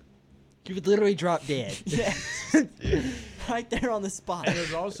 You would literally drop dead. Yes. Right there on the spot. And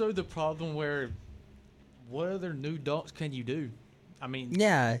there's also the problem where, what other new dunks can you do? I mean,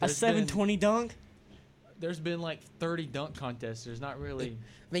 Yeah. A 720 dunk? there's been like 30 dunk contests. There's not really.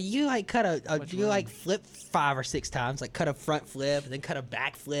 I mean, you like cut Much you like room. flip 5 or 6 times, like cut a front flip and then cut a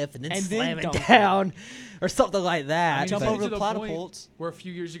back flip and then And slam then it dunk. down or something like I that. mean, Jump it's over to the point platypults. Where a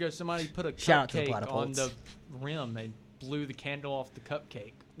few years ago somebody put a Shout out to the cupcake on platypults. the rim and blew the candle off the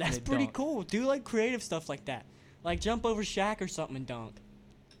cupcake. That's and it pretty dunked. cool. Do like creative stuff like that. Like jump over Shaq or something and dunk.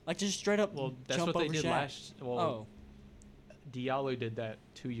 Like just straight up Well, that's jump what they over did Shaq. last. Well, Oh. Diallo did that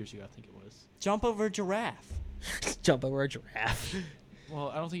 2 years ago, I think it was. Jump over a giraffe. Jump over a giraffe. Well,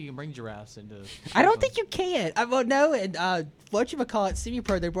 I don't think you can bring giraffes into. I don't think you can. Well, no, and whatchamacallit,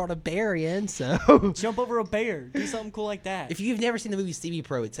 Semi-Pro, they brought a bear in, so. Jump over a bear. Do something cool like that. If you've never seen the movie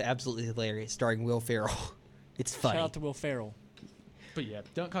Semi-Pro, it's absolutely hilarious, starring Will Ferrell. It's funny. Shout out to Will Ferrell. But yeah,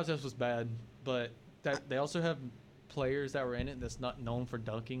 dunk contest was bad. But that they also have players that were in it that's not known for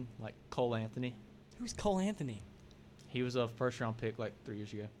dunking, like Cole Anthony. Who's Cole Anthony? He was a first-round pick like 3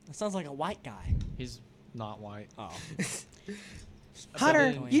 years ago. That sounds like a white guy. He's not white. Oh.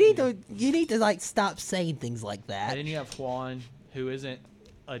 Hunter, Cole you need to like stop saying things like And that. then you have Juan, who isn't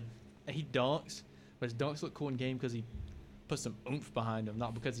he dunks, but his dunks look cool in game because he put some oomph behind him,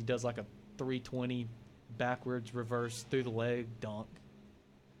 not because he does like a 320 backwards reverse through the leg dunk.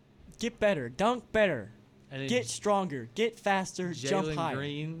 Get better, dunk better, And then get stronger, get faster, jump Jalen higher.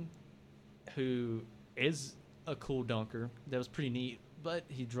 Green, who is a cool dunker, that was pretty neat, but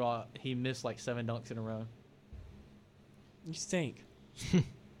he missed like 7 dunks in a row. You stink.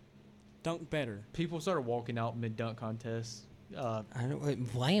 Dunk better. People started walking out mid dunk contest. I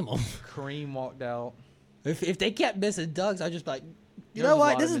don't blame them. Kareem walked out. If they kept missing dunks, I'd just be like, you There know was a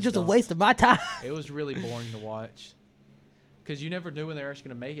what? lot This of is just a missed waste of my time. It was really boring to watch because you never knew when they were actually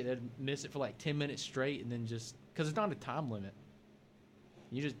going to make it. They'd miss it for like 10 minutes straight and then just because it's not a time limit.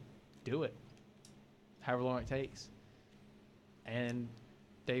 You just do it however long it takes. And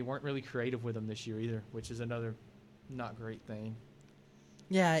they weren't really creative with them this year either, which is another not great thing.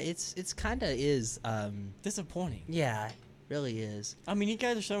 Yeah, it's kind of is. Disappointing. Yeah, really is. I mean, you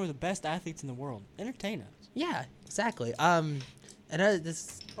guys are some of the best athletes in the world. Entertain us. Yeah, exactly. And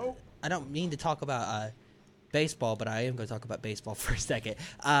I don't mean to talk about baseball, but I am going to talk about baseball for a second.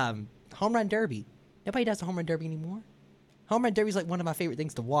 Home run derby. Nobody does the home run derby anymore. Home run derby is like one of my favorite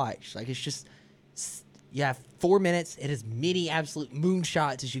things to watch. Like it's just you have 4 minutes and as many absolute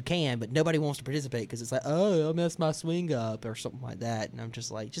moonshots as you can, but nobody wants to participate because it's like, oh, I messed my swing up or something like that. And I'm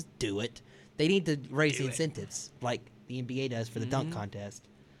just like, just do it. They need to raise the incentives like the NBA does for the dunk contest.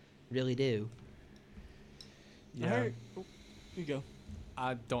 Really do. I heard, you go.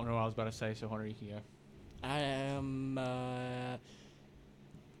 I don't know what I was about to say, so Hunter, you can go. I am.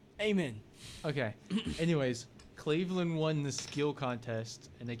 Amen. Okay. Anyways, Cleveland won the skill contest,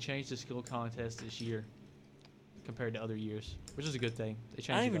 and they changed the skill contest this year compared to other years, which is a good thing. They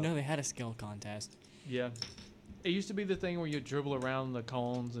changed I didn't it even up. know they had a skill contest. Yeah. It used to be the thing where you dribble around the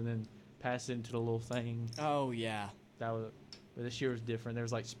cones and then pass it into the little thing. Oh yeah. But this year was different. There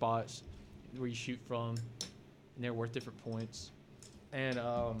was like spots where you shoot from, and they're worth different points. And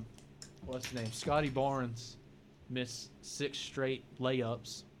what's his name? Scotty Barnes missed 6 straight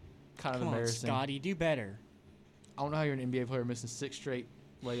layups. Kind of Come on, embarrassing. Scotty, do better. I don't know how you're an NBA player missing 6 straight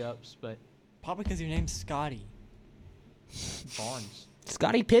layups, but Probably because your name's Scotty. Barnes.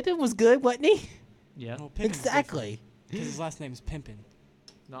 Scottie Pippen was good, wasn't he? Yeah. Well, Pippin's Exactly. Because his last name's Pimpin.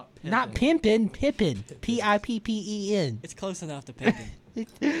 Not Pippen. Not Pimpin, Pippen. Pippen. It's close enough to Pimpin. He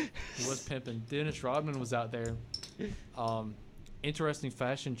was pimping. Dennis Rodman was out there. Interesting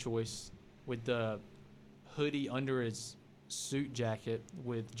fashion choice with the hoodie under his suit jacket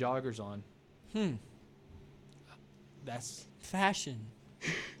with joggers on. That's Fashion.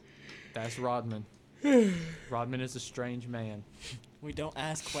 Rodman. Rodman is a strange man. We don't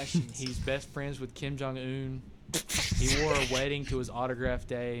ask questions. He's best friends with Kim Jong-un. He wore a wedding to his autograph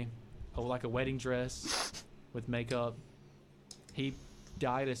day, like a wedding dress with makeup. He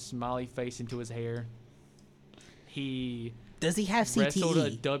dyed a smiley face into his hair. He Does he have wrestled a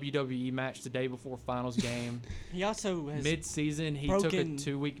CTE? WWE match the day before finals game. He also has. Mid-season, he took a broken-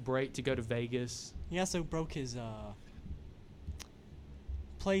 2-week break to go to Vegas. He also broke his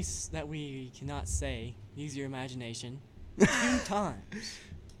place that we cannot say. Use your imagination. 2 times.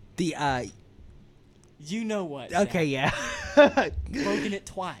 The You know what? okay, Zach. yeah. Broken it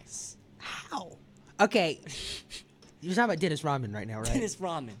twice. How? Okay. You're talking about Dennis Rodman right now, right? Dennis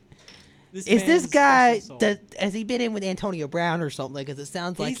Rodman. Is man's this a guy? special soul. Has he been in with Antonio Brown or something? Because it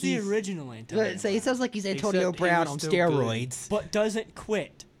sounds like He's the original Antonio. So it Brown, sounds like he's Antonio Except he Brown was on still good. steroids. but doesn't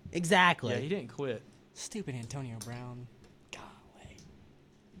quit. Exactly. Yeah, he didn't quit. Stupid Antonio Brown. Golly.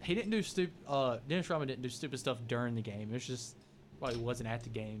 He didn't do Dennis Rodman didn't do stupid stuff during the game. It was just, well, he wasn't at the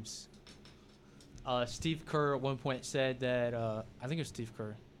games. Steve Kerr at one point said that, I think it was Steve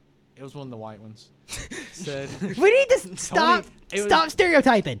Kerr. It was one of the white ones. Said We need to stop it was-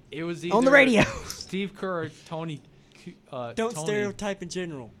 stereotyping. it was On the either radio. Steve Kerr or Tony. Don't Tony. stereotype in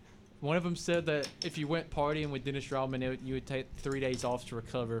general. One of them said that if you went partying with Dennis Rodman, you would take 3 days off to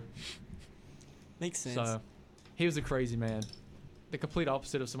recover. Makes sense. So, he was a crazy man. The complete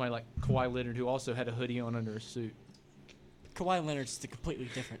opposite of somebody like Kawhi Leonard, who also had a hoodie on under a suit. Kawhi Leonard's a completely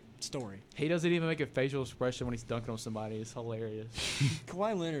different story. He doesn't even make a facial expression when he's dunking on somebody. It's hilarious.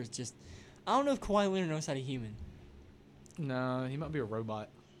 Kawhi Leonard's just. I don't know if Kawhi Leonard knows how to human. No, he might be a robot.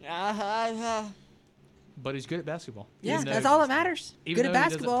 Got But he's good at basketball. Yeah, Even though- that's all that matters. even Good at though he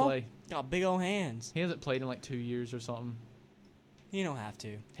doesn't basketball. play. big old hands. He hasn't played in like 2 years or something. You don't have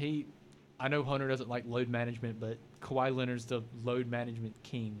to. I know Hunter doesn't like load management, but Kawhi Leonard's the load management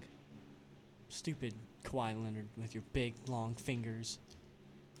king. Stupid Kawhi Leonard with your big long fingers.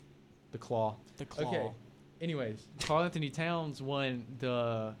 The claw. The claw. Okay. Anyways, Karl Anthony Towns won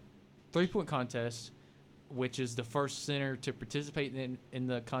the 3-point contest, which is the first center to participate in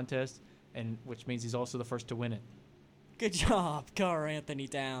the contest, and which means he's also the first to win it. Good job, Carl Anthony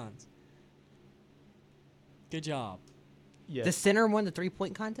Towns. Good job. Yeah. The center won the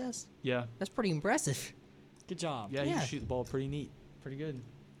 3-point contest. Yeah. That's pretty impressive. Good job. Yeah, Yeah. he can shoot the ball pretty neat. Pretty good.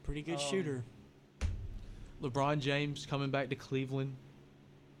 Pretty good shooter. LeBron James coming back to Cleveland.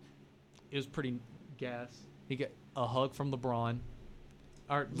 It was pretty gas. He got a hug from LeBron.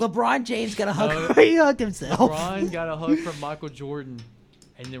 LeBron James got a hug. No. He hugged himself. LeBron got a hug from Michael Jordan.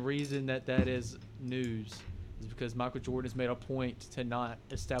 And the reason that is news is because Michael Jordan has made a point to not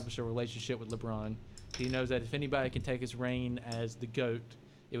establish a relationship with LeBron. He knows that if anybody can take his reign as the GOAT,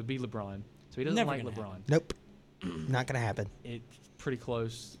 it would be LeBron. So he doesn't Never like gonna LeBron. Nope. Not gonna happen. It's pretty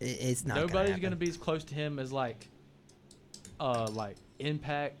close. It's not. Nobody's gonna be as close to him as like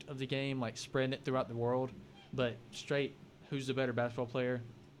impact of the game, like spreading it throughout the world. But straight, who's the better basketball player?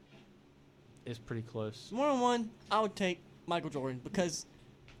 Is pretty close. 1-on-1, I would take Michael Jordan because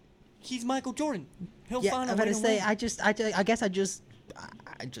he's Michael Jordan. He'll Yeah, find a I'm way gonna to say win. I guess I just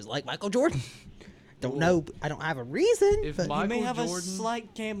like Michael Jordan. Don't Cool. know. I don't have a reason. If but You may Michael have a Jordan-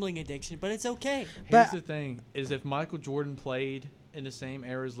 slight gambling addiction, but it's okay. Here's But- the thing: is if Michael Jordan played in the same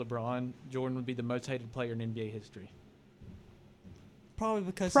era as LeBron, Jordan would be the most hated player in NBA history. Probably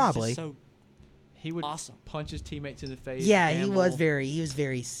because Probably. he's just so He would awesome. punch his teammates in the face. yeah, he was gamble. very He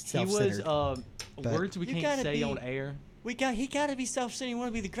self-centered. was But- words we You can't gotta say be- on air. He got to be self-centered. You want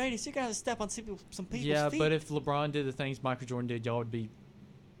to be the greatest. You got to step on some people's Yeah, feet. but if LeBron did the things Michael Jordan did, y'all would be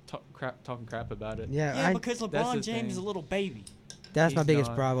talking crap about it. yeah, yeah, I, because that's LeBron the James is a thing. little baby. that's my he's biggest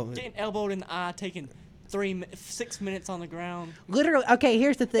not. problem. Getting elbowed in the eye, taking 6 minutes on the ground. Literally, okay.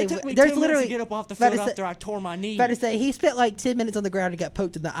 Here's the thing. It took me There's 2 minutes literally to get up off the about field to say- after I tore my knee. about to say he spent like 10 minutes on the ground and got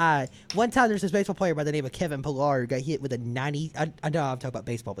poked in the eye. One time there's this baseball player by the name of Kevin Pillar who got hit with a 90. I know I'm talking about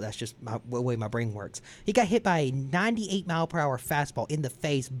baseball, but that's just the way my brain works. He got hit by a 98-mile-per-hour fastball in the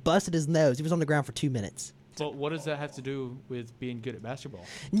face, busted his nose. He was on the ground for 2 minutes. But what does that have to do with being good at basketball?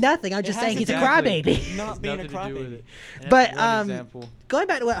 Nothing. I'm just has saying he's exactly- a crybaby. Not Has being a nothing to do with crybaby. it. And But, that's one example. Going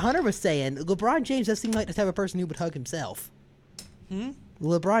back to what Hunter was saying, LeBron James does seem like the type of person who would hug himself.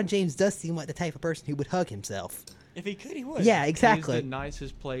 LeBron James does seem like the type of person who would hug himself. If he could, he would. Yeah, He's exactly. the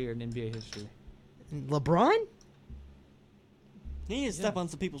nicest player in NBA history. LeBron? He needs to step on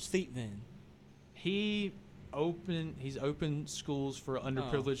some people's feet then. He's opened schools for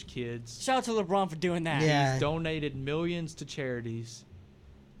underprivileged kids. Shout out to LeBron for doing that. Yeah. He's donated millions to charities.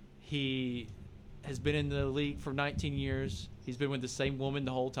 He has been in the league for 19 years. He's been with the same woman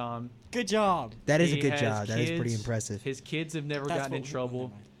the whole time. Good job. That is a He good has job. That is pretty kids. impressive. His kids have never That's gotten in what- trouble.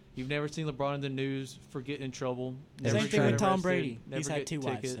 never mind. You've never seen LeBron in the news for getting in trouble. Same Never thing got with Tom arrested, Brady. never He's had get 2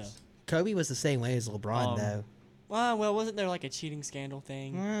 wives, tickets. so. Kobe was the same way as LeBron, though. Well, wasn't there like a cheating scandal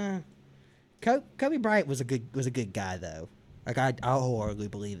thing? Kobe Bryant was a good guy, though. Like I wholeheartedly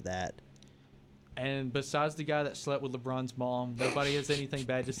believe that. And besides the guy that slept with LeBron's mom, nobody has anything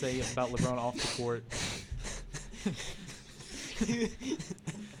bad to say about LeBron off the court.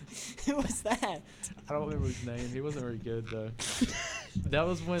 Who was that? I don't remember his name. He wasn't very good though. That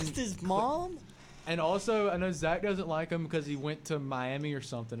was when. Just his mom? And also, I know Zach doesn't like him because he went to Miami or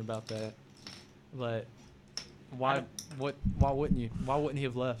something about that. But why? Why wouldn't you? Why wouldn't he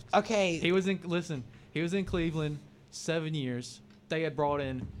have left? Okay. He was in. Listen, he was in Cleveland 7 years. They had brought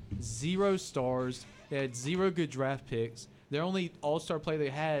in 0 stars. They had 0 good draft picks. Their only All-Star player they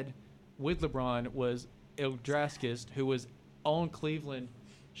had with LeBron was Ildraskis, who was on Cleveland.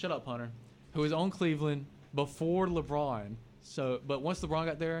 Shut up, Hunter. Who was on Cleveland before LeBron. So, but once LeBron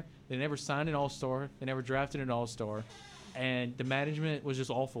got there, they never signed an All-Star. They never drafted an All-Star, and the management was just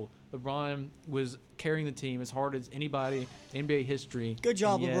awful. LeBron was carrying the team as hard as anybody in NBA history. Good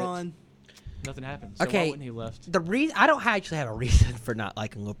job, and yet LeBron. Nothing happened. So why Okay. wouldn't he left? The reason I don't actually have a reason for not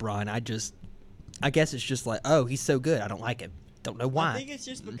liking LeBron. I guess it's just like, oh, he's so good. I don't like him. Don't know I why. think it's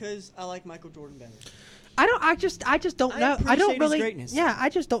just because I like Michael Jordan better. I just don't I know. I appreciate don't his really. greatness. Yeah, I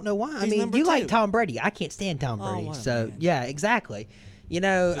just don't know why. I He's mean, number you like 2. Tom Brady. I can't stand Tom Oh, Brady. what a So man. yeah, exactly. You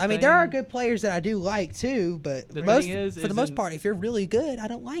know, The I mean, there are thing- good players that I do like too, but The most thing is for the most in part, if you're really good, I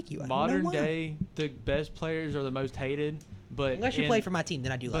don't like you. I don't know Modern why. day, the best players are the most hated. But Unless you in, play for my team,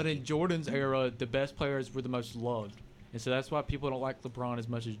 then I do But like in you. Jordan's era, the best players were the most loved, and so that's why people don't like LeBron as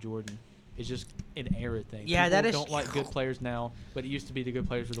much as Jordan. It's just an era thing. Yeah, People that is don't like good players now, but it used to be the good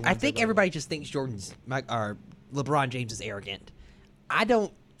players were the ones. I think everybody just thinks LeBron James is arrogant. I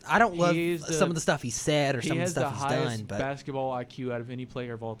don't love He is some of the stuff he said or He some of the has the stuff he's highest done, but basketball IQ out of any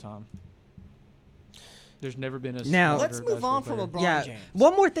player of all time. There's never been a Now- smarter Let's move on basketball from player. LeBron yeah. James.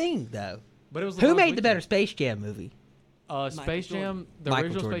 One more thing though, But it was who LeBron's made the better weakness. Space Jam movie? Space Jordan. Jam, the Michael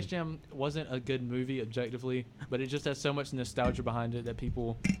original Jordan. Space Jam wasn't a good movie objectively, but it just has so much nostalgia behind it that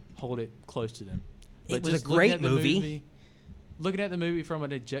people hold it close to them. It But was a just looking great at the movie. looking at the movie from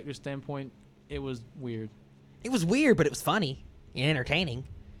an objective standpoint, it was weird. It was weird, but it was funny and entertaining.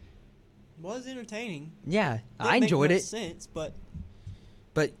 Was entertaining. Yeah, I Didn't make enjoyed much it. sense, but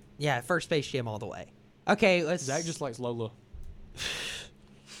But yeah, first Space Jam all the way. Okay, let's. Zach just likes Lola.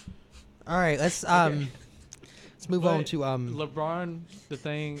 All right, let's let's move on But to LeBron. The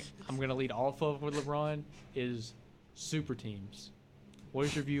thing I'm gonna lead off of with LeBron is super teams. What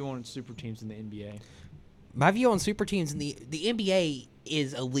is your view on super teams in the NBA? my view on super teams. In the NBA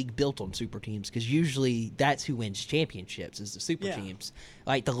is a league built on super teams because usually that's who wins championships is the super Yeah. teams.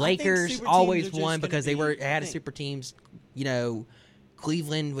 Like the think Lakers super always teams are won just because they gonna be had a thing. super teams. You know,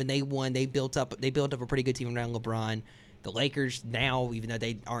 Cleveland when they won, they built up a pretty good team around LeBron. The Lakers now, even though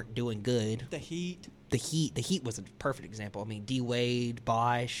they aren't doing good, the Heat, the Heat was a perfect example. I mean, D Wade,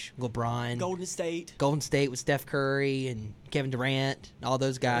 Bosh, LeBron, Golden State, Golden State with Steph Curry and Kevin Durant, all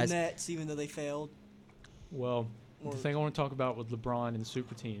those the guys. Nets, even though they failed. Well, Or- the thing I want to talk about with LeBron and the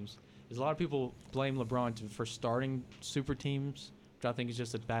super teams is a lot of people blame LeBron for starting super teams, which I think is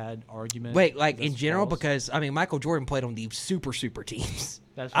just a bad argument. Wait, like That's in general, false. because I mean, Michael Jordan played on the super teams.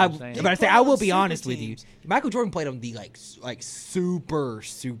 That's what I'm saying. But I say played I on will be super honest with you. teams. Michael Jordan played on the like super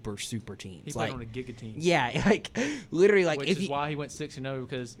teams. He played like on a giga team. yeah, like literally like which if is you why he went 6-0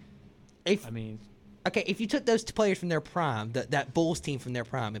 because if I mean okay if you took those two players from their prime, that Bulls team from their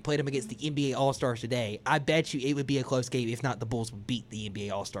prime, and played them against the NBA All Stars today, I bet you it would be a close game. If not, the Bulls would beat the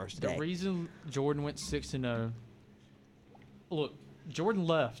NBA All Stars the today. reason Jordan went 6-0. Look, Jordan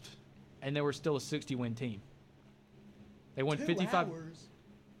left, and they were still a 60-win team. They won 55.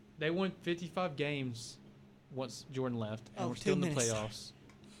 They won 55 games once Jordan left, and Oh, we're still in 2 the minutes. playoffs.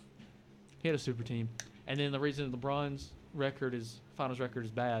 He had a super team, and then the reason LeBron's finals record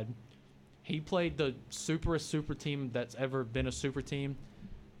is bad, he played the super team that's ever been a super team,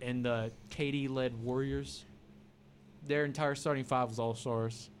 in the KD-led Warriors. Their entire starting five was all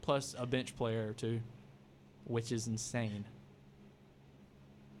stars, plus a bench player or two, which is insane.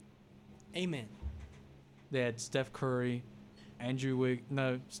 Amen. They had Steph Curry,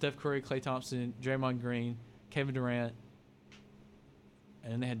 Steph Curry, Klay Thompson, Draymond Green, Kevin Durant,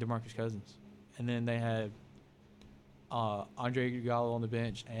 and then they had DeMarcus Cousins. And then they had Andre Iguodala on the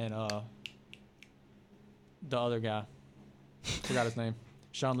bench and the other guy. Forgot his name.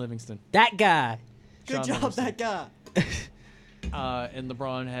 Sean Livingston. That guy. Good Sean job, Livingston. that guy. And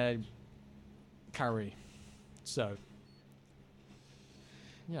LeBron had Kyrie. So,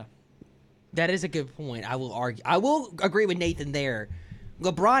 yeah. That is a good point. I will agree with Nathan there.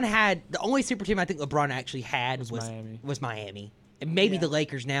 LeBron had the only super team I think LeBron actually had was Miami. And maybe Yeah. the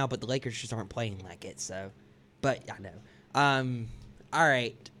Lakers now, but the Lakers just aren't playing like it. So, but I know. All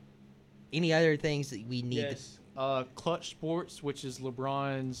right. Any other things that we need? Yes. Clutch Sports, which is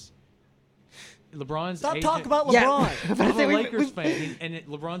LeBron's Stop agent. talking about Yeah. LeBron. But I I'm say a we- Lakers fan, and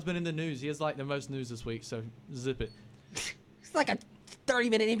LeBron's been in the news. He has like the most news this week, so zip it. It's like a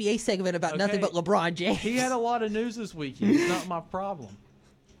 30-minute NBA segment about nothing Okay. but LeBron James. He had a lot of news this weekend. It's not my problem.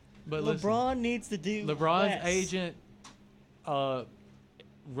 But listen, LeBron needs to do LeBron's less. agent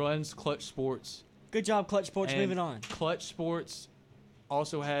runs Clutch Sports. Good job, Clutch Sports. and Moving on. Clutch Sports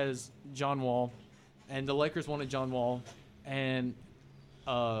also has John Wall, and the Lakers wanted John Wall, and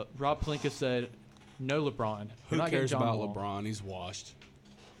Rob Pelinka said, "No, LeBron. Who We're not getting cares John about Wall." LeBron? He's washed.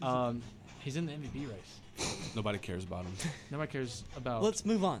 He's in the MVP race. Nobody cares about him. Nobody cares about Let's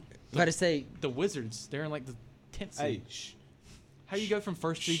move on. About to say, the Wizards. They're in like the 10th seed. Hey, shh. How you go from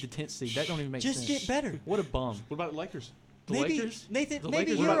first seed to 10th seed? That don't even make Just sense. get better. What a bum. What about the Lakers? The Maybe Lakers? Nathan. The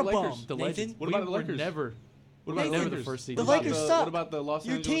Maybe Lakers- you're What a about the bum. Lakers? The Nathan. Legends. What about we the were Lakers? never. What about Never the the Lakers? first seed. The What about Lakers the suck. What about the Los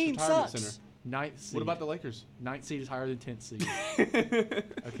Your Angeles team Retirement sucks. Center? Ninth seed. What about the Lakers? Ninth seed is higher than 10th seed.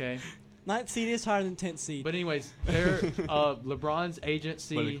 Okay. Ninth seed is higher than 10th seed. But anyways, their LeBron's But a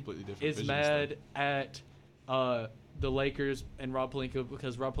agency completely different is vision mad at the Lakers and Rob Pelinka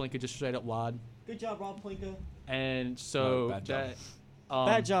because Rob Pelinka just straight up lied, Good job, Rob Plinka. and so bad job. that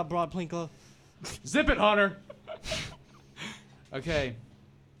Bad job, Rob Plinka. Zip it, Hunter. Okay,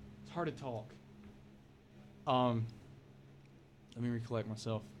 it's hard to talk. Let me recollect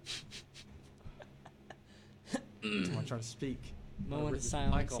myself. I'm gonna try to speak. I'm gonna Moment rip of this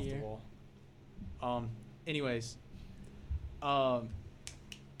silence mic off here. the wall. Anyways, I'm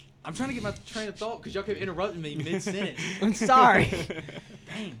trying to get my train of thought because y'all kept interrupting me mid sentence. I'm sorry.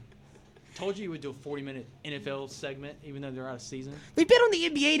 Dang. Told you would do a 40-minute NFL segment, even though they're out of season. We've been on the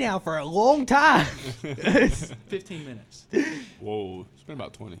NBA now for a long time. 15 minutes. Whoa, it's been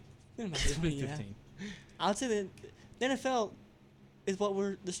about 20. It's been 15. I'd say that the NFL is what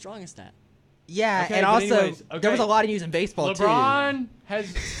we're the strongest at. Yeah, Okay, and but also anyways, there was a lot of news in baseball too. LeBron has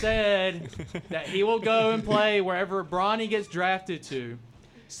said that he will go and play wherever Bronny gets drafted to.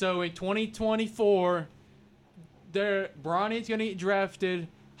 So in 2024, Bronny's going to get drafted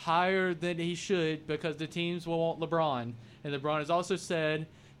higher than he should because the teams will want LeBron. And LeBron has also said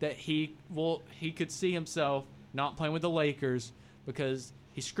that he could see himself not playing with the Lakers because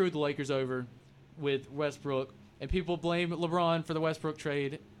he screwed the Lakers over with Westbrook. And people blame LeBron for the Westbrook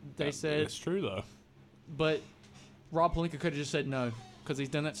trade. They said it's true though. But Rob Pelinka could have just said no because he's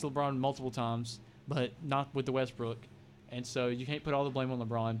done that to LeBron multiple times, but not with the Westbrook. And so you can't put all the blame on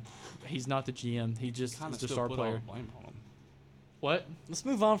LeBron. He's not the GM. He just is the star player. Blame on him, What? Let's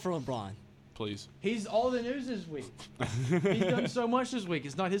move on from LeBron. please. He's all the news this week. He's done so much this week.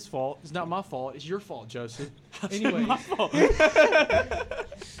 It's not his fault. It's not my fault. It's your fault, Joseph. Anyway,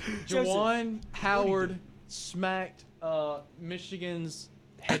 Juwan Howard smacked Michigan's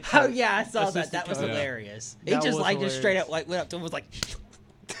head coach. Oh yeah, I saw that. assistant That was coach. hilarious. He That just was like just straight hilarious. up like went up to him and was like.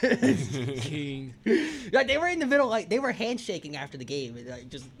 King. Like they were in the middle, like they were handshaking after the game, and like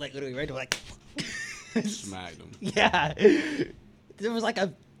just like literally right to like. Smacked him. Yeah, there was like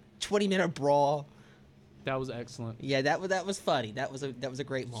a 20-minute brawl. That was excellent. Yeah, that was funny. That was a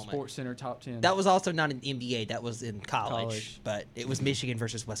great moment. Sports Center top 10. That was also not in NBA. That was in college, College. but it was Michigan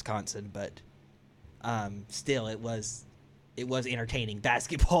versus Wisconsin. But still, it was entertaining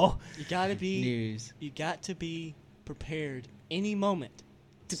basketball You gotta be. news. You got to be prepared. Any moment,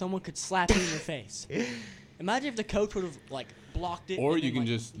 someone could slap you in your face. Imagine if the coach would have like blocked it. Or and you then,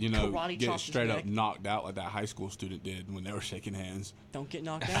 can like, just, karate get chopped his straight up neck. knocked out like that high school student did when they were shaking hands. Don't get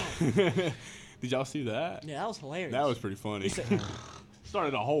knocked out. Did y'all see that? Yeah, that was hilarious. That was pretty funny. He said,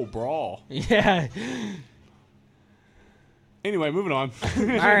 Started a whole brawl. Yeah. Anyway, moving on. All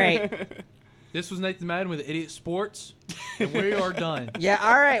right. This was Nathan Madden with Idiot Sports, and we are done. Yeah,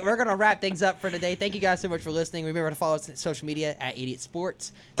 all right. We're going to wrap things up for today. Thank you guys so much for listening. Remember to follow us on social media at Idiot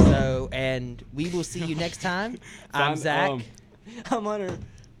Sports. So, and we will see you next time. I'm Find, Zach. I'm Hunter.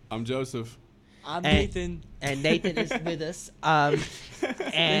 I'm Joseph. I'm And- Nathan. And Nathan is with us.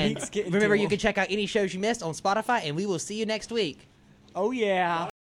 And Let's get into remember, you them. can check out any shows you missed on Spotify, and we will see you next week. Oh yeah.